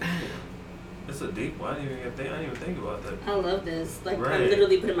third. It's a deep one. I didn't even think about that. I love this. Like, right. I'm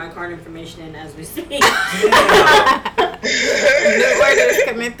literally putting my card information in as we speak. New orders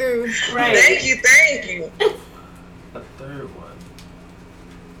coming through. Right. Thank you. A third one.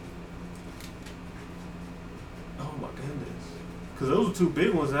 Oh my goodness. Because those were 2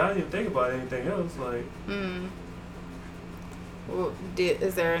 big ones. I didn't even think about anything else. Like. Well,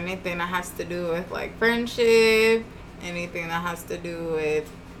 is there anything that has to do with like friendship? Anything that has to do with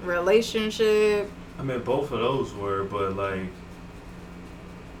relationship? I mean, both of those were, but like,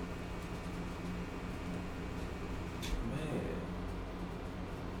 man,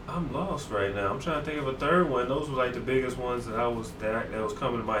 I'm lost right now. I'm trying to think of a third one. Those were like the biggest ones that was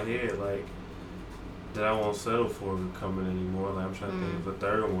coming to my head, like that I won't settle for coming anymore. Like, I'm trying to think of a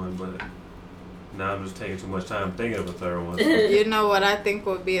third one, but. Now I'm just taking too much time thinking of a third one. You know what I think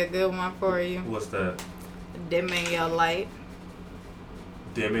would be a good one for you? What's that? Dimming your light.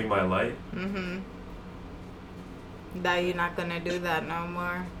 Dimming my light? That you're not gonna do that no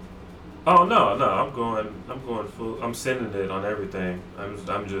more. Oh no, I'm going full. I'm sending it on everything.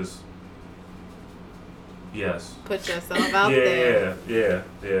 I'm just. Yes. Put yourself out there. Yeah.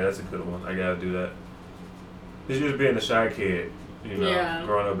 That's a good one. I gotta do that. It's just being a shy kid.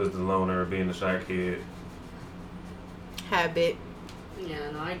 Growing up as the loner, being a shy kid. Habit. Yeah,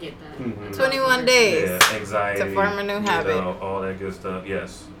 no, I get that. 21 days. Yeah, anxiety. To form a new habit. All that good stuff.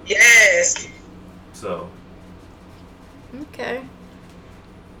 Yes. Yes. So. Okay.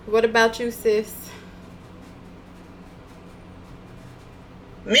 What about you, sis?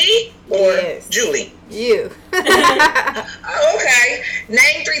 Me or Julie? You. Okay.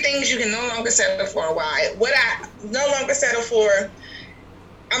 Name 3 things you can no longer settle for. Why? What I no longer settle for,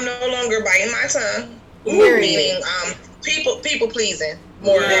 I'm no longer biting my tongue. Meaning, people pleasing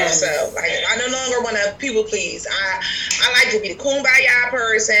more than so. Like, I no longer want to people please. I like to be the kumbaya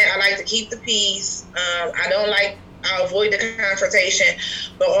person. I like to keep the peace. I avoid the confrontation,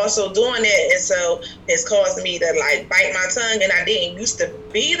 but also doing it, and so it's caused me to like bite my tongue, and I didn't used to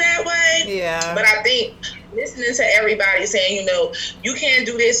be that way. Yeah. But I think listening to everybody saying, you know, you can't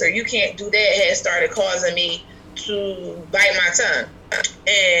do this or you can't do that has started causing me to bite my tongue.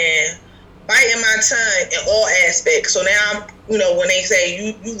 And biting my tongue in all aspects. So now I'm, you know, when they say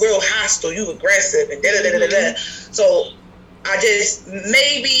you real hostile, you aggressive, and da da da da da. So I just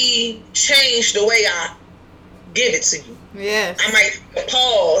maybe change the way I give it to you. Yes. I might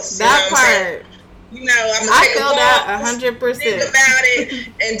pause. That part. You know, I'm gonna take a pause, that 100%. think about it,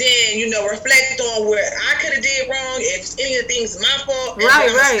 and then, you know, reflect on where I could have did wrong. If any of the things is my fault, right.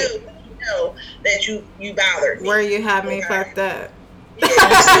 Still, you know, that you bothered me. Where you have me fucked up.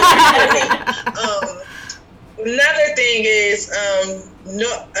 Another thing is,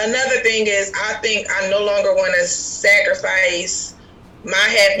 I think I no longer want to sacrifice my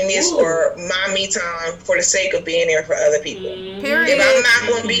happiness or my me time for the sake of being there for other people. Period. If I'm not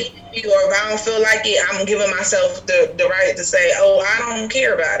going to be, or if I don't feel like it, I'm giving myself the right to say, oh, I don't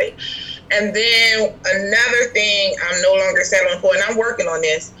care about it. And then another thing I'm no longer settling for, and I'm working on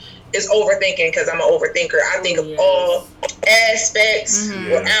this, is overthinking, because I'm an overthinker. I think of all aspects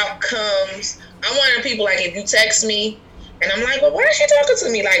or outcomes. I'm one of the people, like, if you text me and I'm like, well, why is she talking to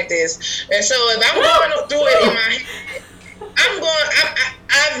me like this? And so if I'm going through it in my head,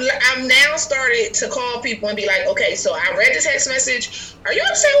 I've now started to call people and be like, okay, so I read the text message. Are you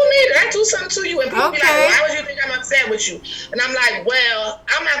upset with me? Did I do something to you? And people be like, why would you think I'm upset with you? And I'm like, well,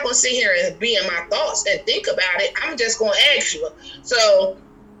 I'm not going to sit here and be in my thoughts and think about it. I'm just going to ask you. So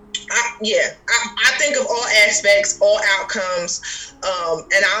I think of all aspects, all outcomes,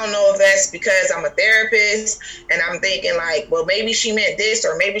 and I don't know if that's because I'm a therapist and I'm thinking like, well, maybe she meant this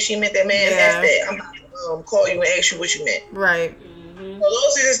or maybe she meant that. Man, that's that. I'm gonna call you and ask you what you meant. Right. So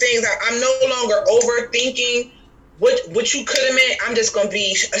those are the things I'm no longer overthinking what you could have meant. I'm just gonna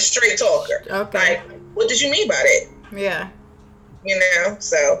be a straight talker. Okay. Like, what did you mean by that? Yeah. You know.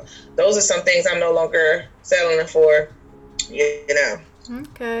 So those are some things I'm no longer settling for. You know.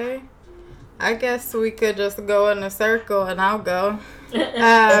 Okay. I guess we could just go in a circle and I'll go.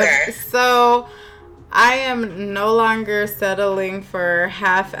 Okay. So, I am no longer settling for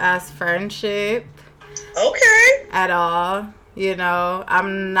half-ass friendship. Okay. At all. You know,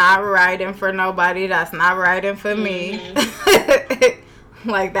 I'm not riding for nobody that's not riding for me.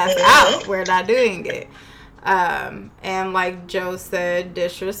 Like, that's out. We're not doing it. And like Joe said,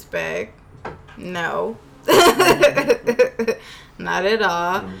 disrespect. No. Not at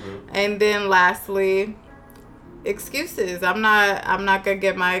all. And then lastly, excuses. I'm not gonna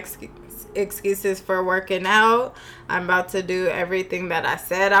get my excuses for working out. I'm about to do everything that I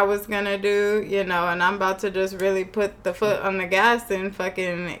said I was gonna do, you know, and I'm about to just really put the foot on the gas and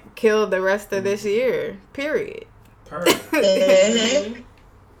fucking kill the rest of this year. Period. Perfect.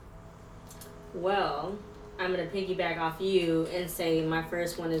 Well, I'm gonna piggyback off you and say my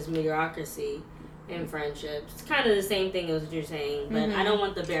first one is mediocrity in friendships. It's kind of the same thing as what you're saying, but I don't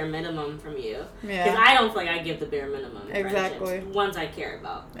want the bare minimum from you. Because I don't feel like I give the bare minimum in friendships, ones I care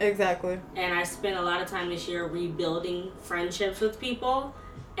about. Exactly. And I spent a lot of time this year rebuilding friendships with people,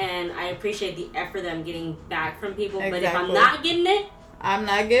 and I appreciate the effort that I'm getting back from people. But if I'm not getting it, I'm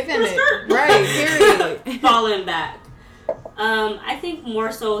not giving it. Right, period. Falling back. I think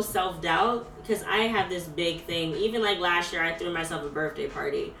more so self-doubt, because I have this big thing. Even like last year, I threw myself a birthday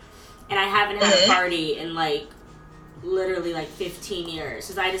party. And I haven't had a party in like literally like 15 years,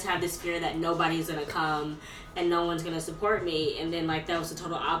 because I just have this fear that nobody's gonna come and no one's gonna support me. And then like that was the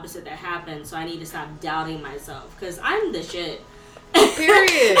total opposite that happened. So I need to stop doubting myself, because I'm the shit.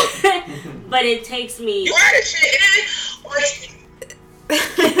 Period. But it takes me. You are the shit.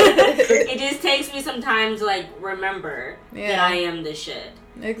 It just takes me some time to like remember that I am the shit.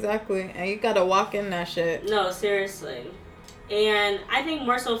 Exactly, and you gotta walk in that shit. No, seriously. And I think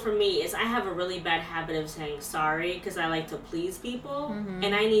more so for me is I have a really bad habit of saying sorry, because I like to please people.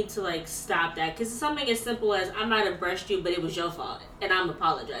 And I need to like stop that, because it's something as simple as I might have brushed you, but it was your fault and I'm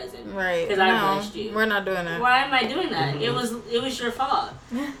apologizing. Right. Because I brushed you. We're not doing that. Why am I doing that? It was your fault.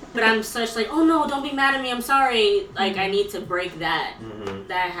 But I'm such like, oh no, don't be mad at me, I'm sorry. Like I need to break that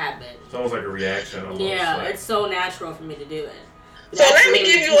habit. It's almost like a reaction. Almost. Yeah, like, it's so natural for me to do it. So let me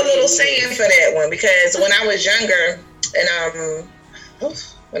give you a little saying for that one, because when I was younger, and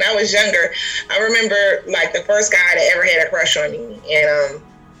when I was younger, I remember like the first guy that ever had a crush on me, and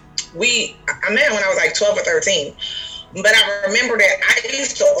I met him when I was like 12 or 13. But I remember that I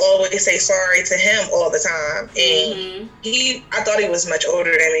used to always say sorry to him all the time. And I thought he was much older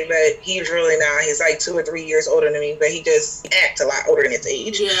than me, but he's really not. He's like 2 or 3 years older than me, but he just acts a lot older than his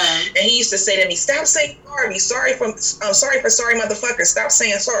age. Yeah. And he used to say to me, stop saying sorry. I'm sorry for sorry motherfucker. Stop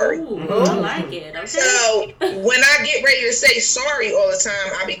saying sorry. Ooh, I like it. Okay. So when I get ready to say sorry all the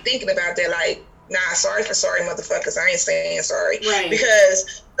time, I be thinking about that like, nah, sorry for sorry motherfuckers. I ain't saying sorry. Right.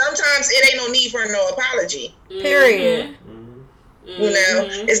 Because sometimes it ain't no need for no apology. Period. You know,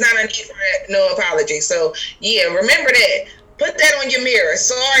 it's not a need for no apology. So, yeah, remember that. Put that on your mirror.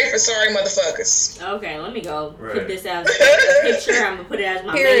 Sorry for sorry motherfuckers. Okay, let me go. Right. Put this as a picture. I'm going to put it as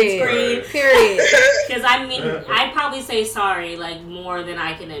my main screen. Right. Period. Because, I mean, I probably say sorry, like, more than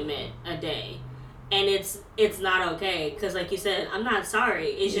I can admit a day. And it's not okay. Because, like you said, I'm not sorry.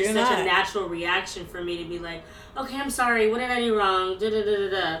 It's just such a natural reaction for me to be like, okay, I'm sorry. What did I do wrong?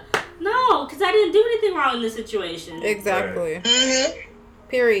 Da-da-da-da-da. No, because I didn't do anything wrong in this situation. Exactly. Right. Mm-hmm.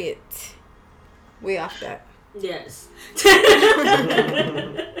 Period. We off that. Yes.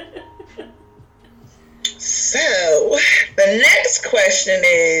 So, the next question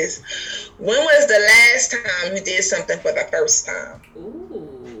is, when was the last time you did something for the first time?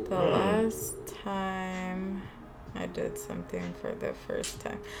 Ooh. The last time I did something for the first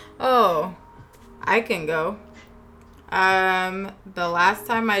time. Oh, I can go. The last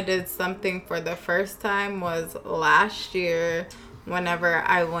time I did something for the first time was last year whenever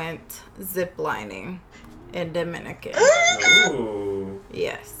I went ziplining in Dominican. Ooh.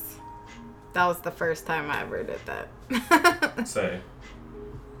 Yes. That was the first time I ever did that. Same.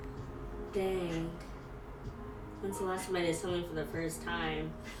 Dang. When's the last time I did something for the first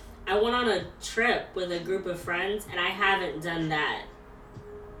time? I went on a trip with a group of friends, and I haven't done that.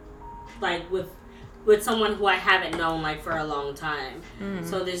 Like, with someone who I haven't known, like, for a long time.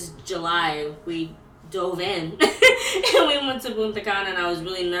 So this July, we dove in, and we went to Punta Cana, and I was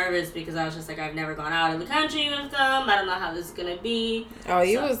really nervous because I was just like, I've never gone out of the country with them. I don't know how this is going to be. Oh,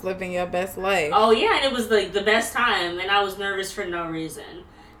 you was living your best life. Oh, yeah, and it was, like, the best time, and I was nervous for no reason.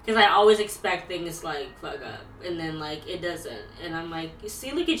 Because I always expect things, like, fuck up, and then, like, it doesn't. And I'm like,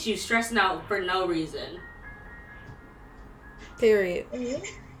 see, look at you stressing out for no reason. Period. Mm-hmm.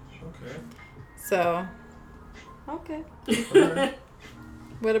 Okay. So, okay. Alright.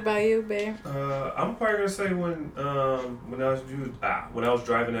 What about you, babe? I'm probably gonna say when I was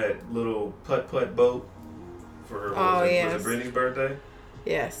driving that little putt boat for was it Brittany's birthday?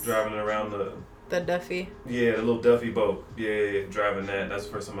 Yes. Driving around the Duffy. the little Duffy boat. Yeah, driving that. That's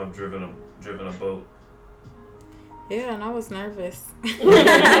the first time I've driven a boat. Yeah, and I was nervous. Did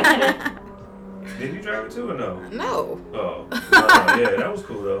you drive it too or no? No. Oh, yeah, that was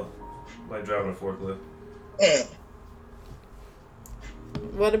cool though. Like driving a forklift.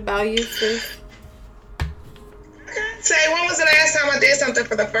 What about you, sis? Say, when was the last time I did something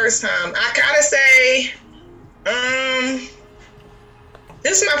for the first time? I gotta say,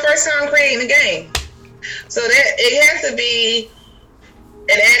 this is my first time creating a game. So that it has to be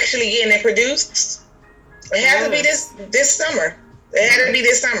and actually getting it produced. It has to be this summer. It had to be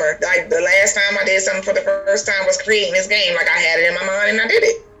this summer. Like the last time I did something for the first time was creating this game. Like I had it in my mind and I did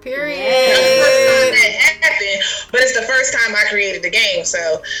it. Period. That's the first time that happened, but it's the first time I created the game.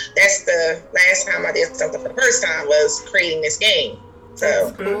 So that's the last time I did something for the first time was creating this game. So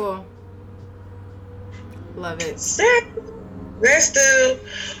That's cool. Love it. So let's do.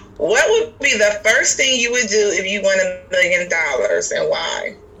 What would be the first thing you would do if you won $1 million and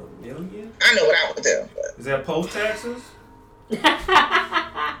why? $1 million? I know what I would do. But. Is that post taxes? We didn't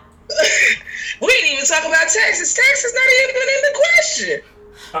even talk about taxes. Taxes not even in the question.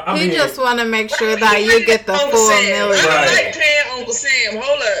 I mean, You just want to make sure that you get the full $1 million. I don't like paying Uncle Sam.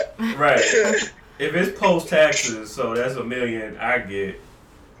 Hold up. right. If it's post taxes, so that's $1 million I get.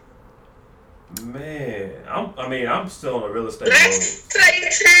 Man, I'm still on a real estate. Let's say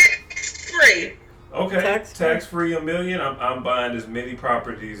tax free. Okay, tax free $1 million. I'm buying as many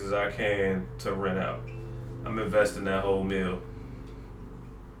properties as I can to rent out. I'm investing that whole meal.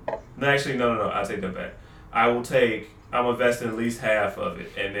 No, actually, no. I take that back. I'm investing at least half of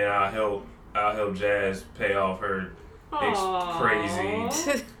it, and then I'll help Jazz pay off her crazy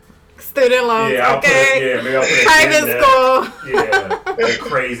student loans. Yeah, maybe I'll put a private school. Yeah, the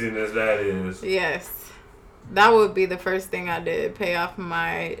craziness that is. Yes, that would be the first thing I did: pay off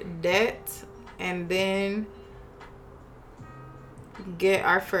my debt, and then get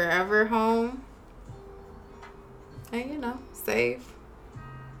our forever home, and save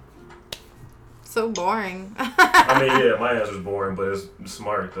So boring. I mean, yeah, my answer's boring, but it's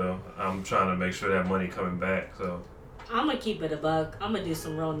smart though. I'm trying to make sure that money coming back. So I'm gonna keep it a buck. I'm gonna do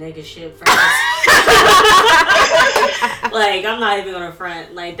some real nigga shit first. Like, I'm not even gonna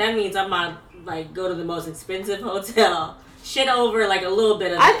front. Like, that means I'm gonna like go to the most expensive hotel, shit over like a little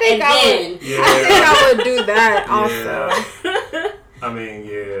bit of it, I think I would do that also. Yeah. I mean,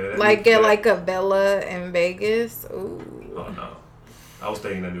 yeah. Like get like a villa in Vegas. Ooh. Oh no. I was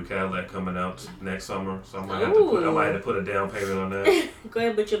thinking a new Cadillac coming out next summer, so I might have to put a down payment on that. Go ahead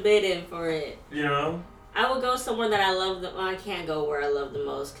and put your bid in for it. You know? I would go somewhere that I love. I can't go where I love the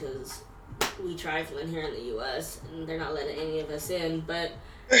most because we trifling here in the U.S. and they're not letting any of us in. But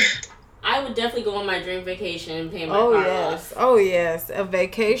I would definitely go on my dream vacation and pay my car off. Oh yes, a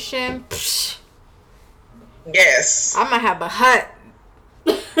vacation. Psh. Yes. I'm gonna have a hut.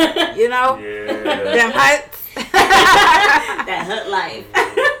 You know? Yeah. Them huts. That hut life.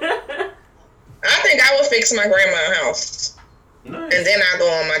 I think I would fix my grandma's house. Nice. And then I'll go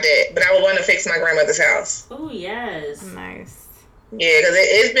on my dad. But I would want to fix my grandmother's house. Oh, yes. Nice. Yeah, because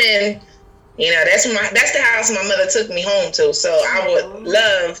it's been, that's the house my mother took me home to. So I would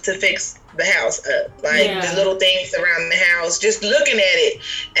love to fix the house up. Like the little things around the house, just looking at it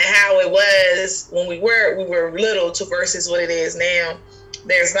and how it was when we were little to versus what it is now.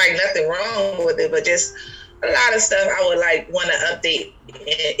 There's like nothing wrong with it, but just a lot of stuff I would like want to update. And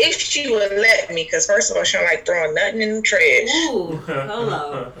if she would let me, because first of all, she don't like throwing nothing in the trash. Ooh,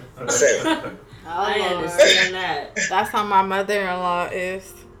 hello. So, I understand that. That's how my mother-in-law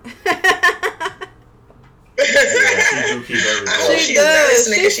is. She does.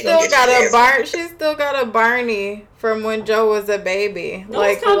 She still got a Barney from when Joe was a baby. Those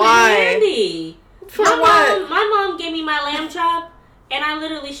like come why? in handy. For what? My mom gave me my lamb chop, and I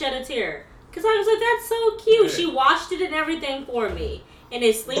literally shed a tear because I was like, "That's so cute." She washed it and everything for me, and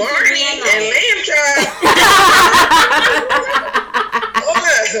it sleeps with me at night. And lamb chop.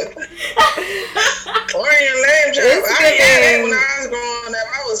 Barney and lamb chop. I had that when I was growing up.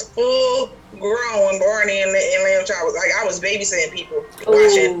 I was full grown Barney and lamb chop. Like I was babysitting people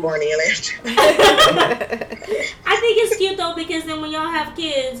watching Barney and lamb chop. I think it's cute though because then when y'all have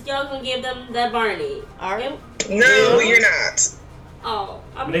kids, y'all can give them that Barney. All right. No, you're not. Oh,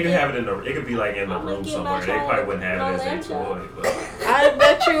 they could have it in the. It could be like in the room somewhere. They probably wouldn't have it as their toy. But I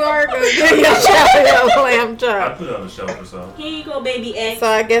bet you are gonna give your child a lamb I chop. put it on the shelf or something. Here you go, baby X. So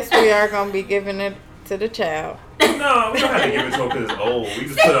I guess we are gonna be giving it to the child. No, we don't have to give it to him because it's old. We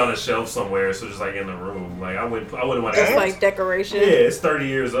just put it on a shelf somewhere, so just like in the room. Like I wouldn't want to. Just like decoration. Yeah, it's 30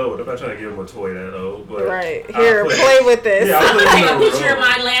 years old. I'm not trying to give him a toy that old, but right here, play with this. Yeah, I'm gonna take a picture room. of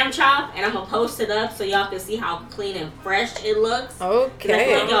my lamb chop and I'm gonna post it up so y'all can see how clean and fresh it looks. Okay.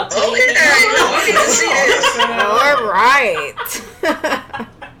 Okay, I need to see this. All right.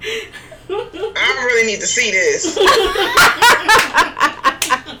 I really need to see this.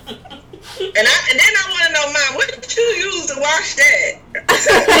 And then I want to know, Mom, what did you use to wash that?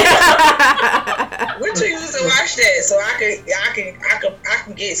 What you use to wash that? So I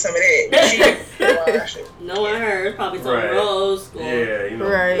can get some of that. Wash it. Knowing her, it's probably some Right. rose school. Yeah,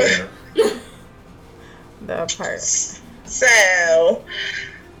 Right. Yeah. That part. So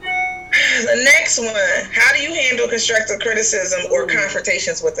the next one, how do you handle constructive criticism or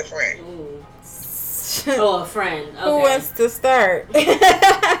confrontations with a friend? Ooh. Oh, a friend. Okay. Who wants to start?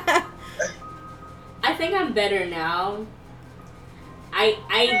 I think I'm better now. I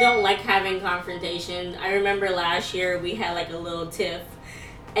don't like having confrontation. I remember last year we had like a little tiff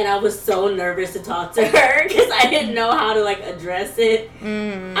and I was so nervous to talk to her because I didn't know how to like address it.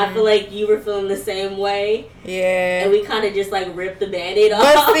 I feel like you were feeling the same way. Yeah. And we kind of just like ripped the Band-Aid off.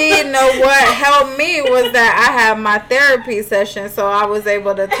 But see, you know what helped me was that I had my therapy session, so I was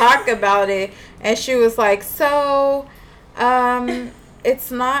able to talk about it. And she was like, so,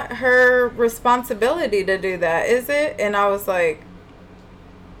 it's not her responsibility to do that, is it? And I was like,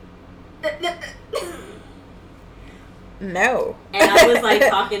 no. And I was like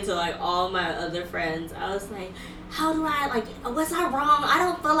talking to like all my other friends. I was like, how do I like, was I wrong? I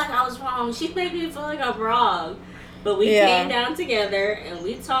don't feel like I was wrong. She made me feel like I'm wrong. But we came down together and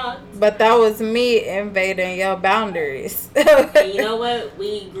we talked. But that was me invading your boundaries. And you know what?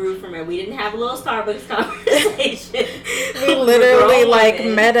 We grew from it. We didn't have a little Starbucks conversation. We literally like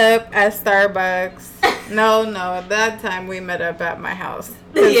met up at Starbucks. No, at that time we met up at my house.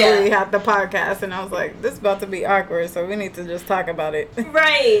 Because we had the podcast and I was like, this is about to be awkward, so we need to just talk about it.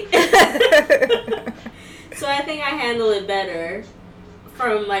 Right. So I think I handle it better.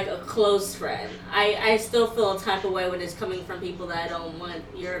 from like a close friend. I still feel a type of way when it's coming from people that I don't want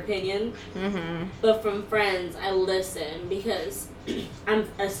your opinion. Mm-hmm. But from friends, I listen because I'm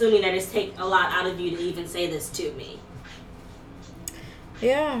assuming that it's take a lot out of you to even say this to me.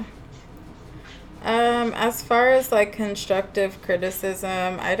 Yeah. As far as like constructive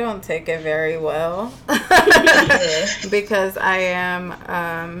criticism, I don't take it very well because I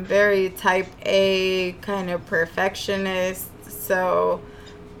am very type A kind of perfectionist. So,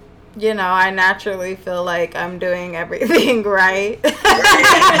 you know, I naturally feel like I'm doing everything right.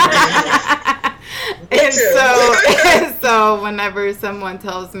 and so whenever someone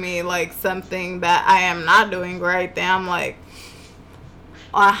tells me like something that I am not doing right, then I'm like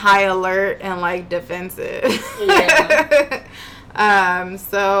on high alert and like defensive. Yeah.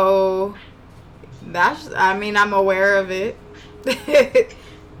 So I'm aware of it.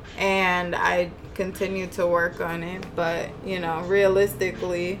 And I continue to work on it, but you know,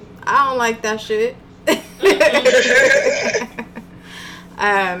 realistically, I don't like that shit.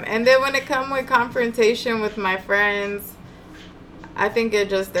 And then when it comes with confrontation with my friends, I think it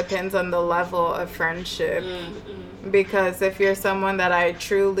just depends on the level of friendship. Mm-hmm. Because if you're someone that I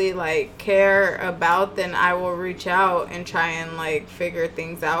truly like care about, then I will reach out and try and like figure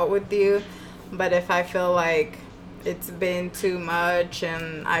things out with you. But if I feel like it's been too much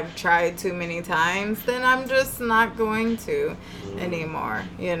and I've tried too many times, then I'm just not going to anymore.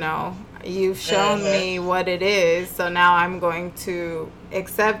 You know, you've shown me what it is, so now I'm going to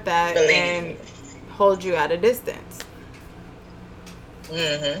accept that and hold you at a distance.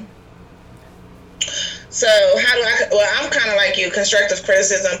 Mm-hmm. So how do I? Well, I'm kind of like you. Constructive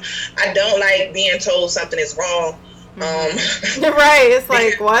criticism. I don't like being told something is wrong. Right. It's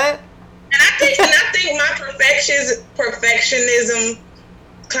like what? And I think my perfectionism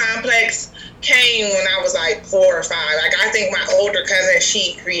complex came when I was like 4 or 5. Like I think my older cousin,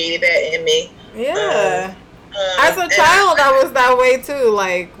 she created that in me. Yeah. As a child, I was that way too.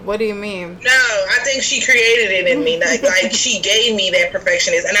 Like, what do you mean? No, I think she created it in me. Like she gave me that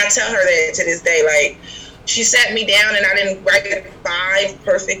perfectionist, and I tell her that to this day. Like, she sat me down, and I didn't write 5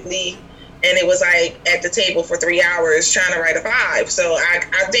 perfectly, and it was like at the table for 3 hours trying to write a 5. So I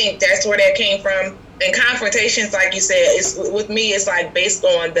think that's where that came from. And confrontations, like you said, it's with me. It's like based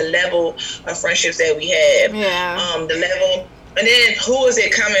on the level of friendships that we have. Yeah. The level, and then who is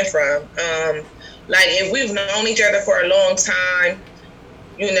it coming from? Like, if we've known each other for a long time,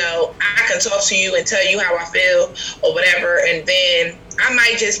 you know, I can talk to you and tell you how I feel or whatever, and then I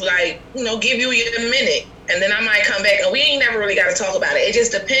might just, like, you know, give you your minute, and then I might come back, and we ain't never really got to talk about it. It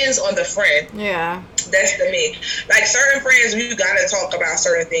just depends on the friend. Yeah. That's to me. Like, certain friends, you got to talk about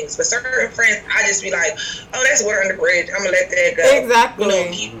certain things, but certain friends, I just be like, oh, that's water under the bridge. I'm going to let that go. Exactly.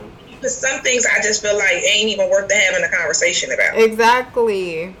 You know, because some things I just feel like ain't even worth having a conversation about.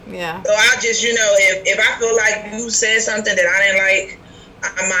 Exactly. Yeah. So I just, you know, if I feel like you said something that I didn't like,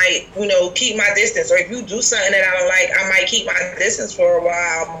 I might, you know, keep my distance. Or if you do something that I don't like, I might keep my distance for a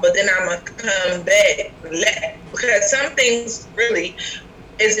while. But then I'm going to come back. Because some things really,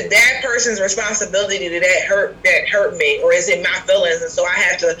 is it that person's responsibility that hurt me? Or is it my feelings? And so I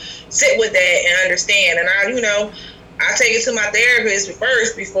have to sit with that and understand. And I, you know, I take it to my therapist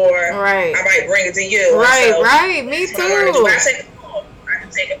first before I might bring it to you. Right, so right. Me too. I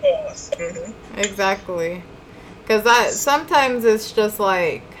can take a pause. Mm-hmm. Exactly. Because sometimes it's just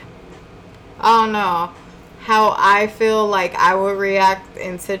like, I don't know, how I feel like I would react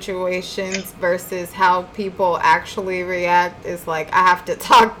in situations versus how people actually react is like, I have to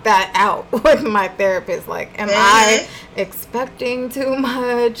talk that out with my therapist. Like, am I expecting too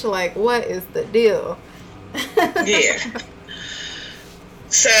much? Like, what is the deal? Yeah.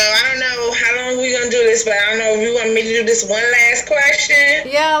 So I don't know how long we're gonna do this, but I don't know if you want me to do this one last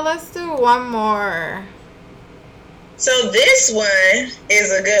question. Yeah, let's do one more. So this one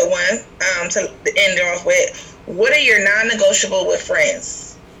is a good one to end off with. What are your non-negotiable with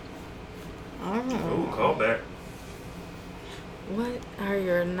friends? Oh, call back. What are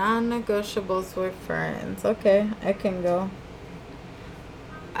your non-negotiables with friends? Okay, I can go.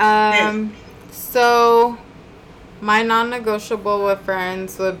 So my non-negotiable with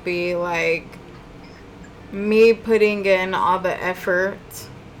friends would be like me putting in all the effort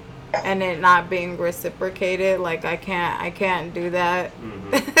and it not being reciprocated. Like I can't do that.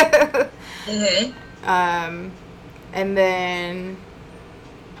 And then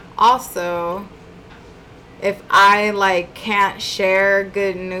also if I like can't share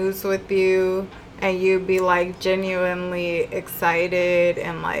good news with you and you be like genuinely excited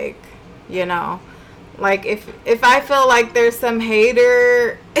and like, you know, like if I feel like there's some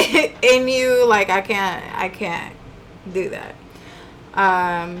hater in you, like I can't do that.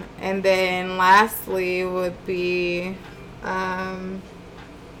 And then lastly would be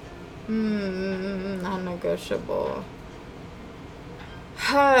non-negotiable.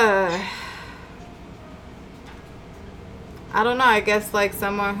 I don't know. I guess like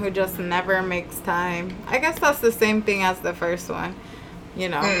someone who just never makes time. I guess that's the same thing as the first one, you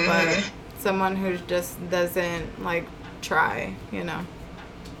know. But someone who just doesn't like try, you know.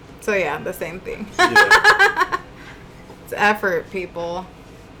 So yeah, the same thing. Yeah. It's effort, people.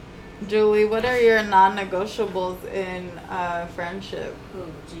 Julie, what are your non-negotiables in friendship? Oh,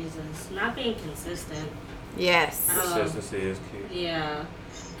 Jesus. Not being consistent. Yes. Consistency is key. Yeah.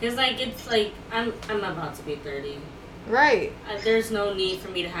 Because, like, it's like, I'm about to be 30. Right. There's no need for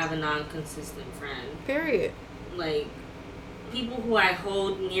me to have a non-consistent friend. Period. Like, people who I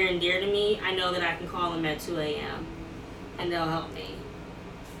hold near and dear to me, I know that I can call them at 2 a.m. and they'll help me.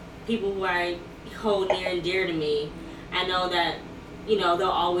 People who I hold near and dear to me, I know that, you know, they'll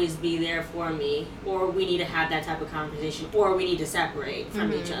always be there for me, or we need to have that type of conversation, or we need to separate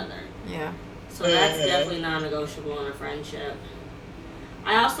from each other. Yeah. So that's definitely non-negotiable in a friendship.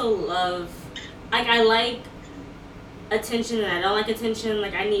 I also love, like, I like attention and I don't like attention.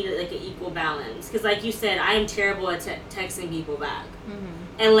 Like, I need like an equal balance, because like you said, I am terrible at texting people back,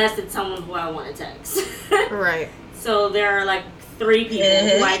 unless it's someone who I want to text. Right. So there are like 3 people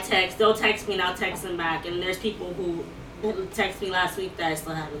who I text. They'll text me and I'll text them back, and there's people who texted me last week that I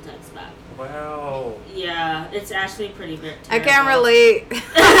still haven't texted back. Wow. Yeah, it's actually pretty terrible. I can't relate.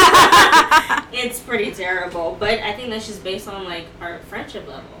 It's pretty terrible, but I think that's just based on like our friendship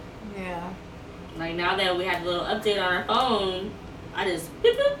level. Yeah. Like, now that we have a little update on our phone, I just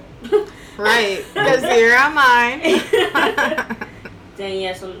beep, beep. Right, because here am I. Then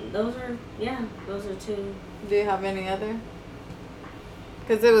yeah, so those are 2. Do you have any other?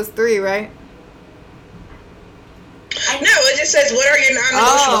 Because it was 3, right? No, it just says, what are your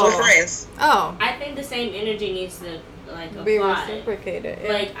non-negotiables with friends? Oh. I think the same energy needs to like apply. Be reciprocated.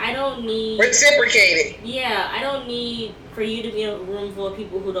 Yeah. Like, I don't need Reciprocated. Yeah, I don't need for you to be in a room full of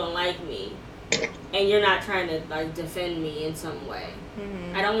people who don't like me, and you're not trying to like defend me in some way.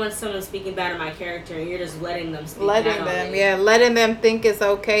 I don't want someone speaking bad of my character and you're just letting them speak bad on me. Letting them think it's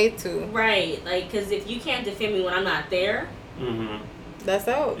okay to. Right, like, because if you can't defend me when I'm not there, that's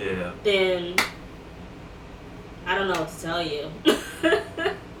out. Yeah. Then I don't know what to tell you.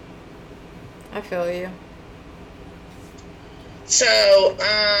 I feel you. So,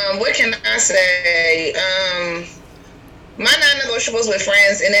 what can I say? My non-negotiables with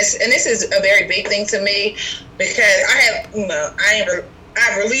friends, and this is a very big thing to me, because I have, you know,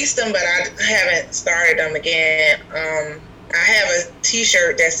 I've released them, but I haven't started them again. I have a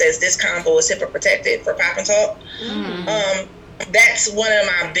T-shirt that says "This combo is HIPAA protected" for Pop and Talk. That's one of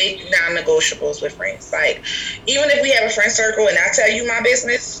my big non-negotiables with friends. Like, even if we have a friend circle and I tell you my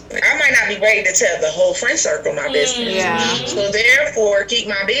business, I might not be ready to tell the whole friend circle my business. Yeah. So therefore, keep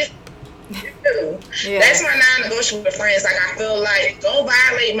my business. Yeah. That's my non-negotiable with friends. Like, I feel like, don't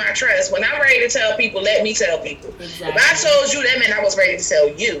violate my trust. When I'm ready to tell people, let me tell people. Exactly. If I told you, that meant I was ready to tell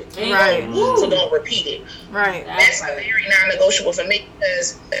you. Right. So don't repeat it. Right. That's very non-negotiable for me,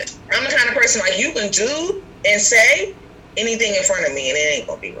 because I'm the kind of person, like, you can do and say anything in front of me and it ain't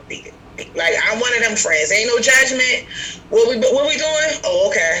gonna be repeated. Like, I'm one of them friends. Ain't no judgment. What we doing? Oh,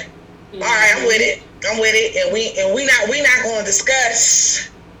 okay. All right, I'm with it. And we not gonna discuss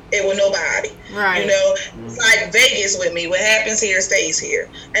it with nobody. Right. You know, it's like Vegas with me. What happens here stays here.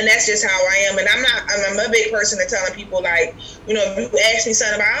 And that's just how I am. And I'm a big person to telling people, like, you know, if you ask me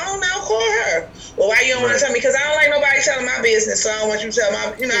something about, I don't know, call her. Well, why you don't want to tell me? Because I don't like nobody telling my business, so I don't want you to tell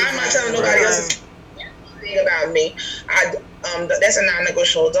my, you know, I'm not telling nobody else's thing about me. That's a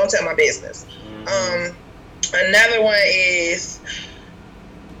non-negotiable. Don't tell my business. Another one is,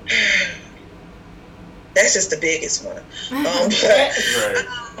 that's just the biggest one.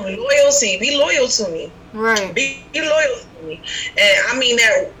 Loyalty. Be loyal to me. Right. Be loyal to me. And I mean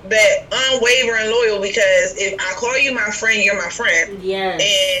that unwavering loyal, because if I call you my friend, you're my friend. Yes.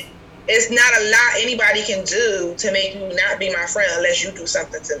 And it's not a lot anybody can do to make you not be my friend unless you do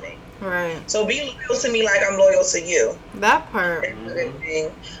something to me. Right. So be loyal to me like I'm loyal to you. That part. That's a good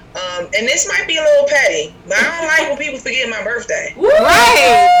thing. And this might be a little petty, but I don't like when people forget my birthday.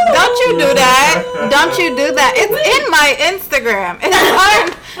 Right. Don't you do that. Don't you do that. It's in my Instagram. It's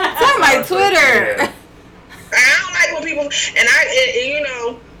on my Twitter. I don't like when people, and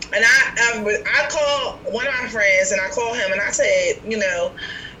I call one of my friends, and I call him, and I said, you know,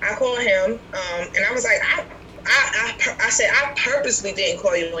 I call him, and I was like, I said I purposely didn't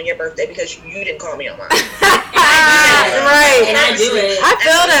call you on your birthday because you didn't call me on mine. Right. And I do it. I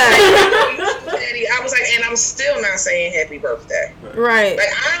feel that. I was like, and I'm still not saying happy birthday. Right.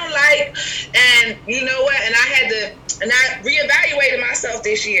 Like I don't like, and you know what? And I reevaluated myself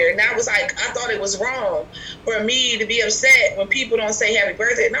this year, and I was like, I thought it was wrong for me to be upset when people don't say happy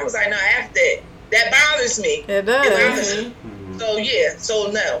birthday, and I was like, no, after that bothers me. It does. It bothers me. So yeah, so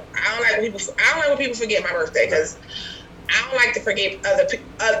no, I don't like when people forget my birthday because I don't like to forget other people.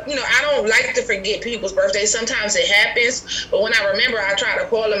 I don't like to forget people's birthdays. Sometimes it happens, but when I remember, I try to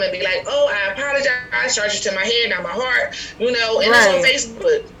call them and be like, "Oh, I apologize. Charge it to my head, not my heart." And it's on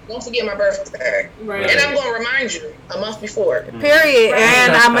Facebook. Don't forget my birthday. Right. And I'm gonna remind you a month before. Period. Right.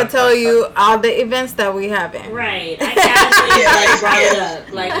 And I'm gonna tell you all the events that we having. Right. I casually brought it up.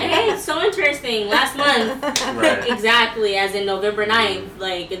 Like, hey, it's so interesting. Last month. Right. Exactly. As in November 9th.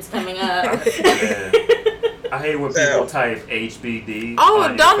 Like, it's coming up. I hate when people type HBD.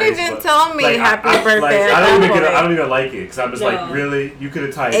 Oh, don't even tell me happy birthday. I don't even like it because I'm just like, really? You could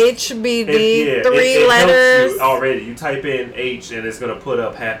have typed HBD, three letters. Helps you already. You type in H and it's gonna put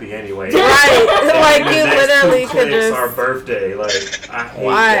up happy anyway. Right. Like you literally could just. Our birthday. Like I hate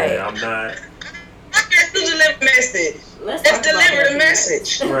that. I'm not. To deliver the message. Let's deliver the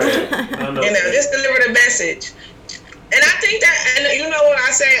message. Right. Just deliver the message. And I think that, and you know what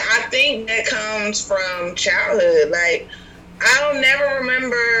I say, I think that comes from childhood. Like, I don't never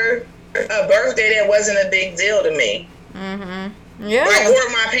remember a birthday that wasn't a big deal to me. Mm-hmm. Yeah. Like, or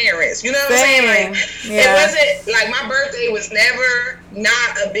my parents. You know what I'm saying? Like, it wasn't, like, my birthday was never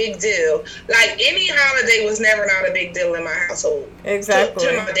not a big deal. Like, any holiday was never not a big deal in my household. Exactly.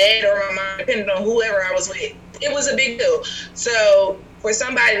 To my dad or my mom, depending on whoever I was with. It was a big deal. So, for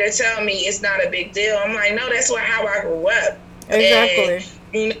somebody to tell me it's not a big deal, I'm like, no, that's how I grew up. Exactly.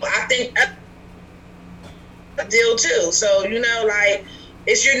 And, I think that's a deal too. So, like,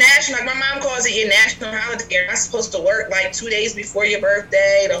 it's your national, like my mom calls it your national holiday. You're not supposed to work like 2 days before your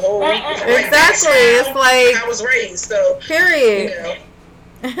birthday, the whole week. Like, exactly. It's like I was raised. So, period.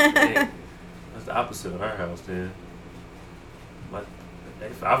 That's the opposite of our house, then.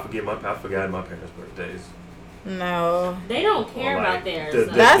 I forgot my parents' birthdays. No, they don't care about theirs.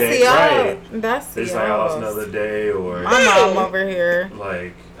 That's day, y'all. Right. That's it's y'all. like, oh, it's another day, or my mom over here.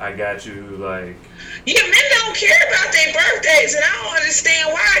 Like, I got you. Like, yeah, men don't care about their birthdays, and I don't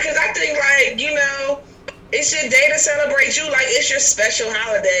understand why. Because I think, like, it's your day to celebrate you. Like, it's your special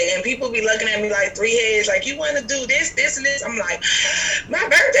holiday, and people be looking at me like three heads. Like, you want to do this, this, and this? I'm like, my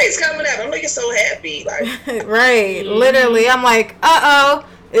birthday's coming up. I'm looking so happy. Like, right, literally. I'm like,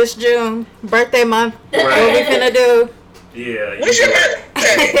 it's June, birthday month. Right. What we finna do? Yeah. What's your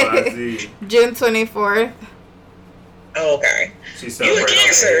birthday? June 24th. Oh, okay. You a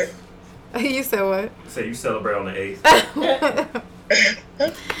Cancer. You said what? I said you celebrate on the 8th.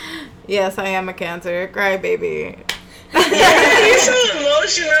 Yes, I am a Cancer. Cry baby. Yeah, you're so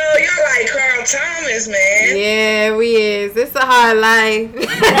emotional. You're like Carl Thomas, man. Yeah, we is. It's a hard life.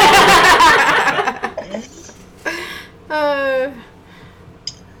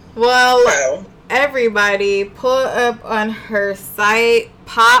 Well, everybody pull up on her site,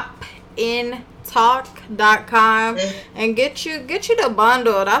 popintalk.com, and get you the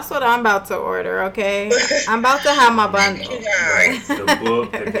bundle. That's what I'm about to order, okay? I'm about to have my bundle. The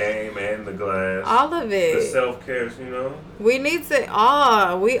book, the game, and the glass. All of it. The self-care, We need to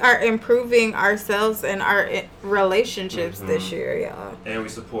all. We are improving ourselves and our relationships this year, y'all. And we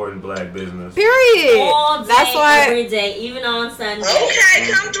supporting black business. Period. All day, that's why every day, even on Sunday. Okay,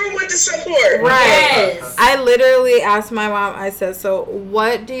 come through with the support. Right. Yes. I literally asked my mom, I said, so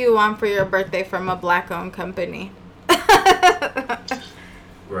what do you want for your birthday from a black-owned company?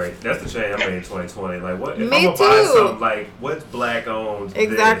 Right. That's the change I made in 2020. Like, what? If Me I'm going to buy something, like, what's black-owned?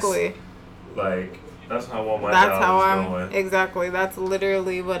 Exactly. Like, that's how I want my going. Exactly. That's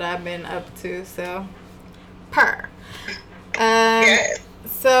literally what I've been up to. So, yes.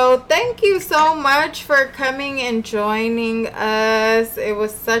 So, thank you so much for coming and joining us. It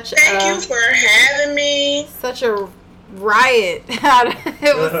was such Thank you for having me. Such a riot.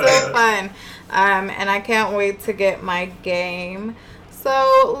 It was so fun. And I can't wait to get my game.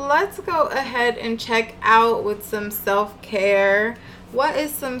 So, let's go ahead and check out with some self-care. What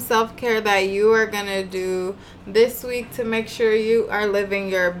is some self-care that you are going to do this week to make sure you are living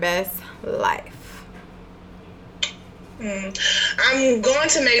your best life? I'm going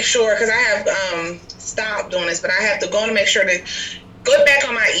to make sure, because I have stopped doing this, but I have to go and make sure to go back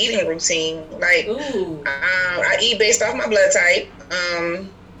on my eating routine. Like, I eat based off my blood type.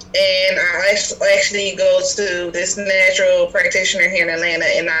 and I actually go to this natural practitioner here in Atlanta,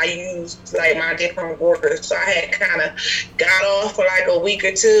 and I use like my different waters. So I had kind of got off for like a week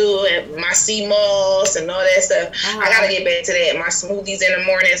or two, and my sea moss and all that stuff. I got to get back to that. My smoothies in the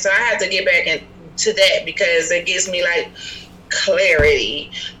morning, so I have to get back into that because it gives me like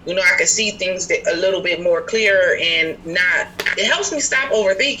clarity. You know, I can see things a little bit more clearer, and not. It helps me stop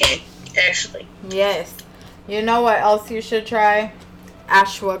overthinking. Actually, yes. You know what else you should try?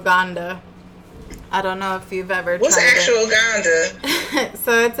 Ashwagandha. I don't know if you've ever tried ashwagandha?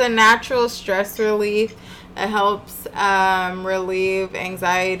 So it's a natural stress relief. It helps relieve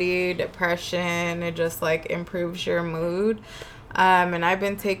anxiety, depression. It just like improves your mood. And I've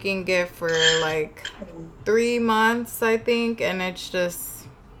been taking it for like 3 months, I think, and it's just,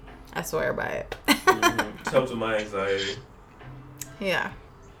 I swear by it. It helps with my anxiety. Yeah.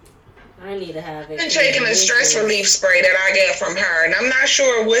 I need to have it. I've been taking a stress relief spray that I get from her, and I'm not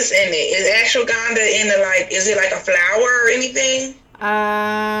sure what's in it. Is ashwagandha in the is it like a flower or anything?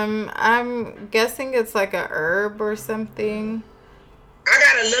 I'm guessing it's like a herb or something. I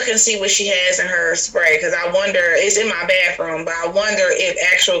gotta look and see what she has in her spray, because I wonder, it's in my bathroom, but I wonder if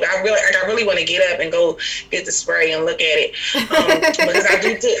I really want to get up and go get the spray and look at it, because I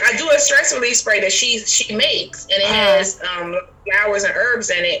do a stress relief spray that she makes, and it has flowers and herbs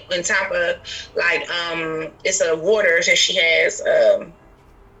in it on top of like it's a water that she has.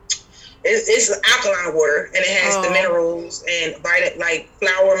 It's alkaline water, and it has the minerals and like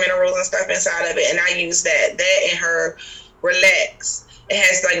flower minerals and stuff inside of it, and I use that and her Relax. It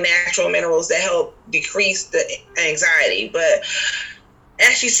has like natural minerals that help decrease the anxiety. But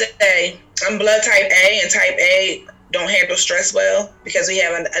as she said, I'm blood type A, and type A don't handle stress well because we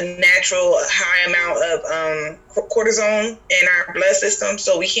have a natural high amount of cortisone in our blood system.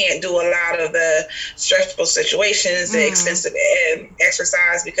 So we can't do a lot of the stressful situations, the extensive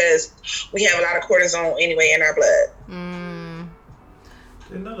exercise, because we have a lot of cortisone anyway in our blood.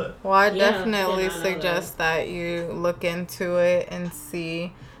 Didn't know that. Well, I definitely suggest that you look into it and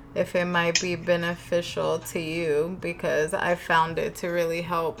see if it might be beneficial to you, because I found it to really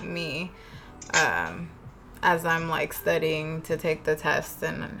help me as I'm like studying to take the test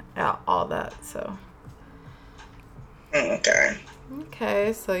and all that. So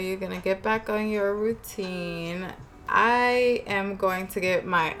okay, so you're gonna get back on your routine. I am going to get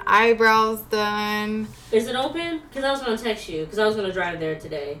my eyebrows done. Is it open? Because I was going to text you. Because I was going to drive there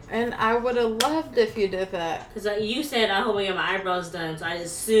today. And I would have loved if you did that. Because you said, I hope I get my eyebrows done. So I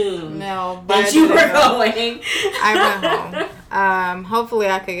assumed that you were going. I went home. Hopefully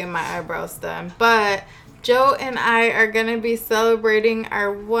I could get my eyebrows done. But Joe and I are going to be celebrating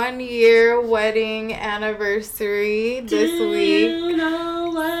our 1-year wedding anniversary this week. Do you know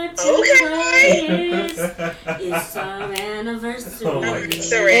what today is? It's our anniversary. Oh my God.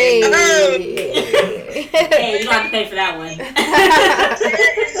 Hey, you don't have to pay for that one.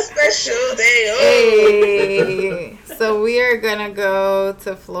 Special day. Hey. So we are going to go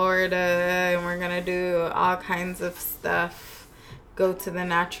to Florida, and we're going to do all kinds of stuff. Go to the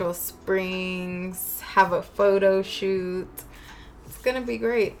natural springs, have a photo shoot. It's going to be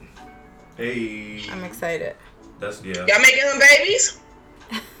great. Hey. I'm excited. Y'all making them babies?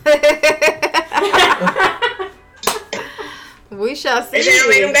 We shall see. Y'all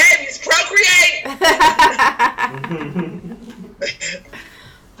making babies. Procreate.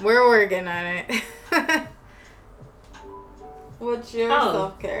 We're working on it. What's your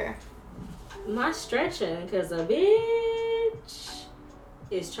self-care? My stretching, because a bitch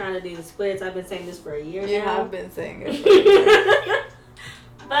is trying to do the splits. I've been saying this for a year now. You have been saying it for a year.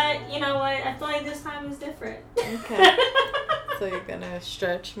 But you know what? I feel like this time is different. Okay. So you're going to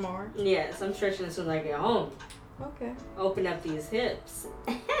stretch more? Yes, I'm stretching as soon as I get home. Okay. Open up these hips.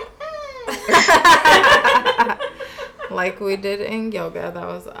 Like we did in yoga. That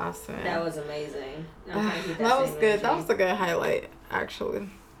was awesome. That was amazing. That was good. Energy. That was a good highlight, actually.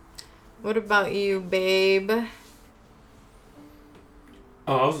 What about you, babe?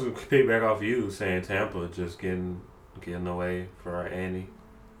 Oh, I was going to piggyback off you saying Tampa just getting away for our Annie.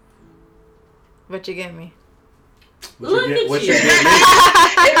 What you get me? Look at you. What you get me?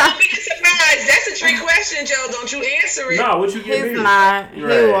 It won't be a surprise. That's a trick question, Joe. Don't you answer it. No, what you get me? He's not. He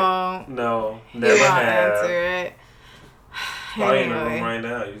won't. No, never he won't answer it. Anyway. In the room right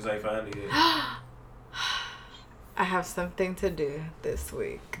now. You ain't finding it. I have something to do this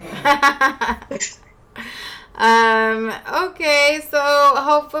week. Okay, so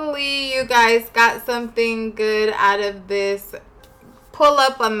hopefully you guys got something good out of this. Pull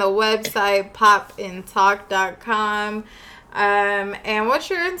up on the website popandtalk.com. And what's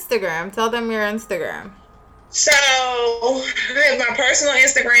your Instagram? Tell them your Instagram. So I have my personal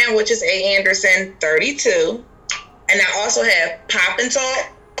Instagram, which is AAnderson32. And I also have Pop and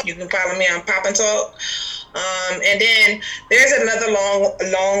Talk. You can follow me on Pop and Talk. And then there's another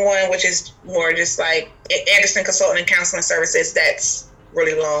long one, which is more just like Anderson Consulting and Counseling Services. That's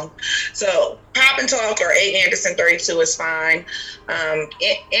really long. So Pop and Talk or AAnderson32 is fine.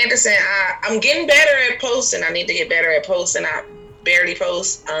 Anderson, I'm getting better at posting. I need to get better at posting. I barely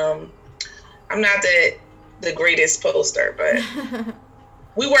post. I'm not the greatest poster, but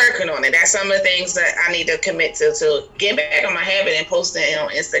we working on it. That's some of the things that I need to commit to get back on my habit and posting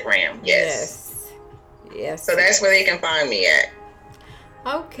on Instagram. Yes. So that's where they can find me at.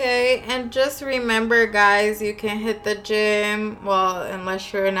 Okay, and just remember, guys, you can hit the gym. Well,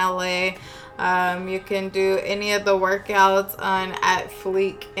 unless you're in LA, you can do any of the workouts on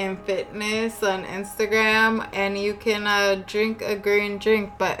 @FleekandFitness on Instagram, and you can drink a green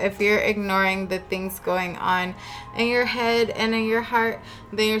drink. But if you're ignoring the things going on in your head and in your heart,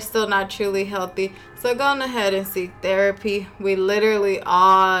 then you're still not truly healthy. So go on ahead and seek therapy. We literally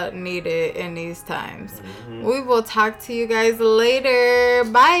all need it in these times. We will talk to you guys later.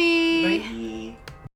 Bye.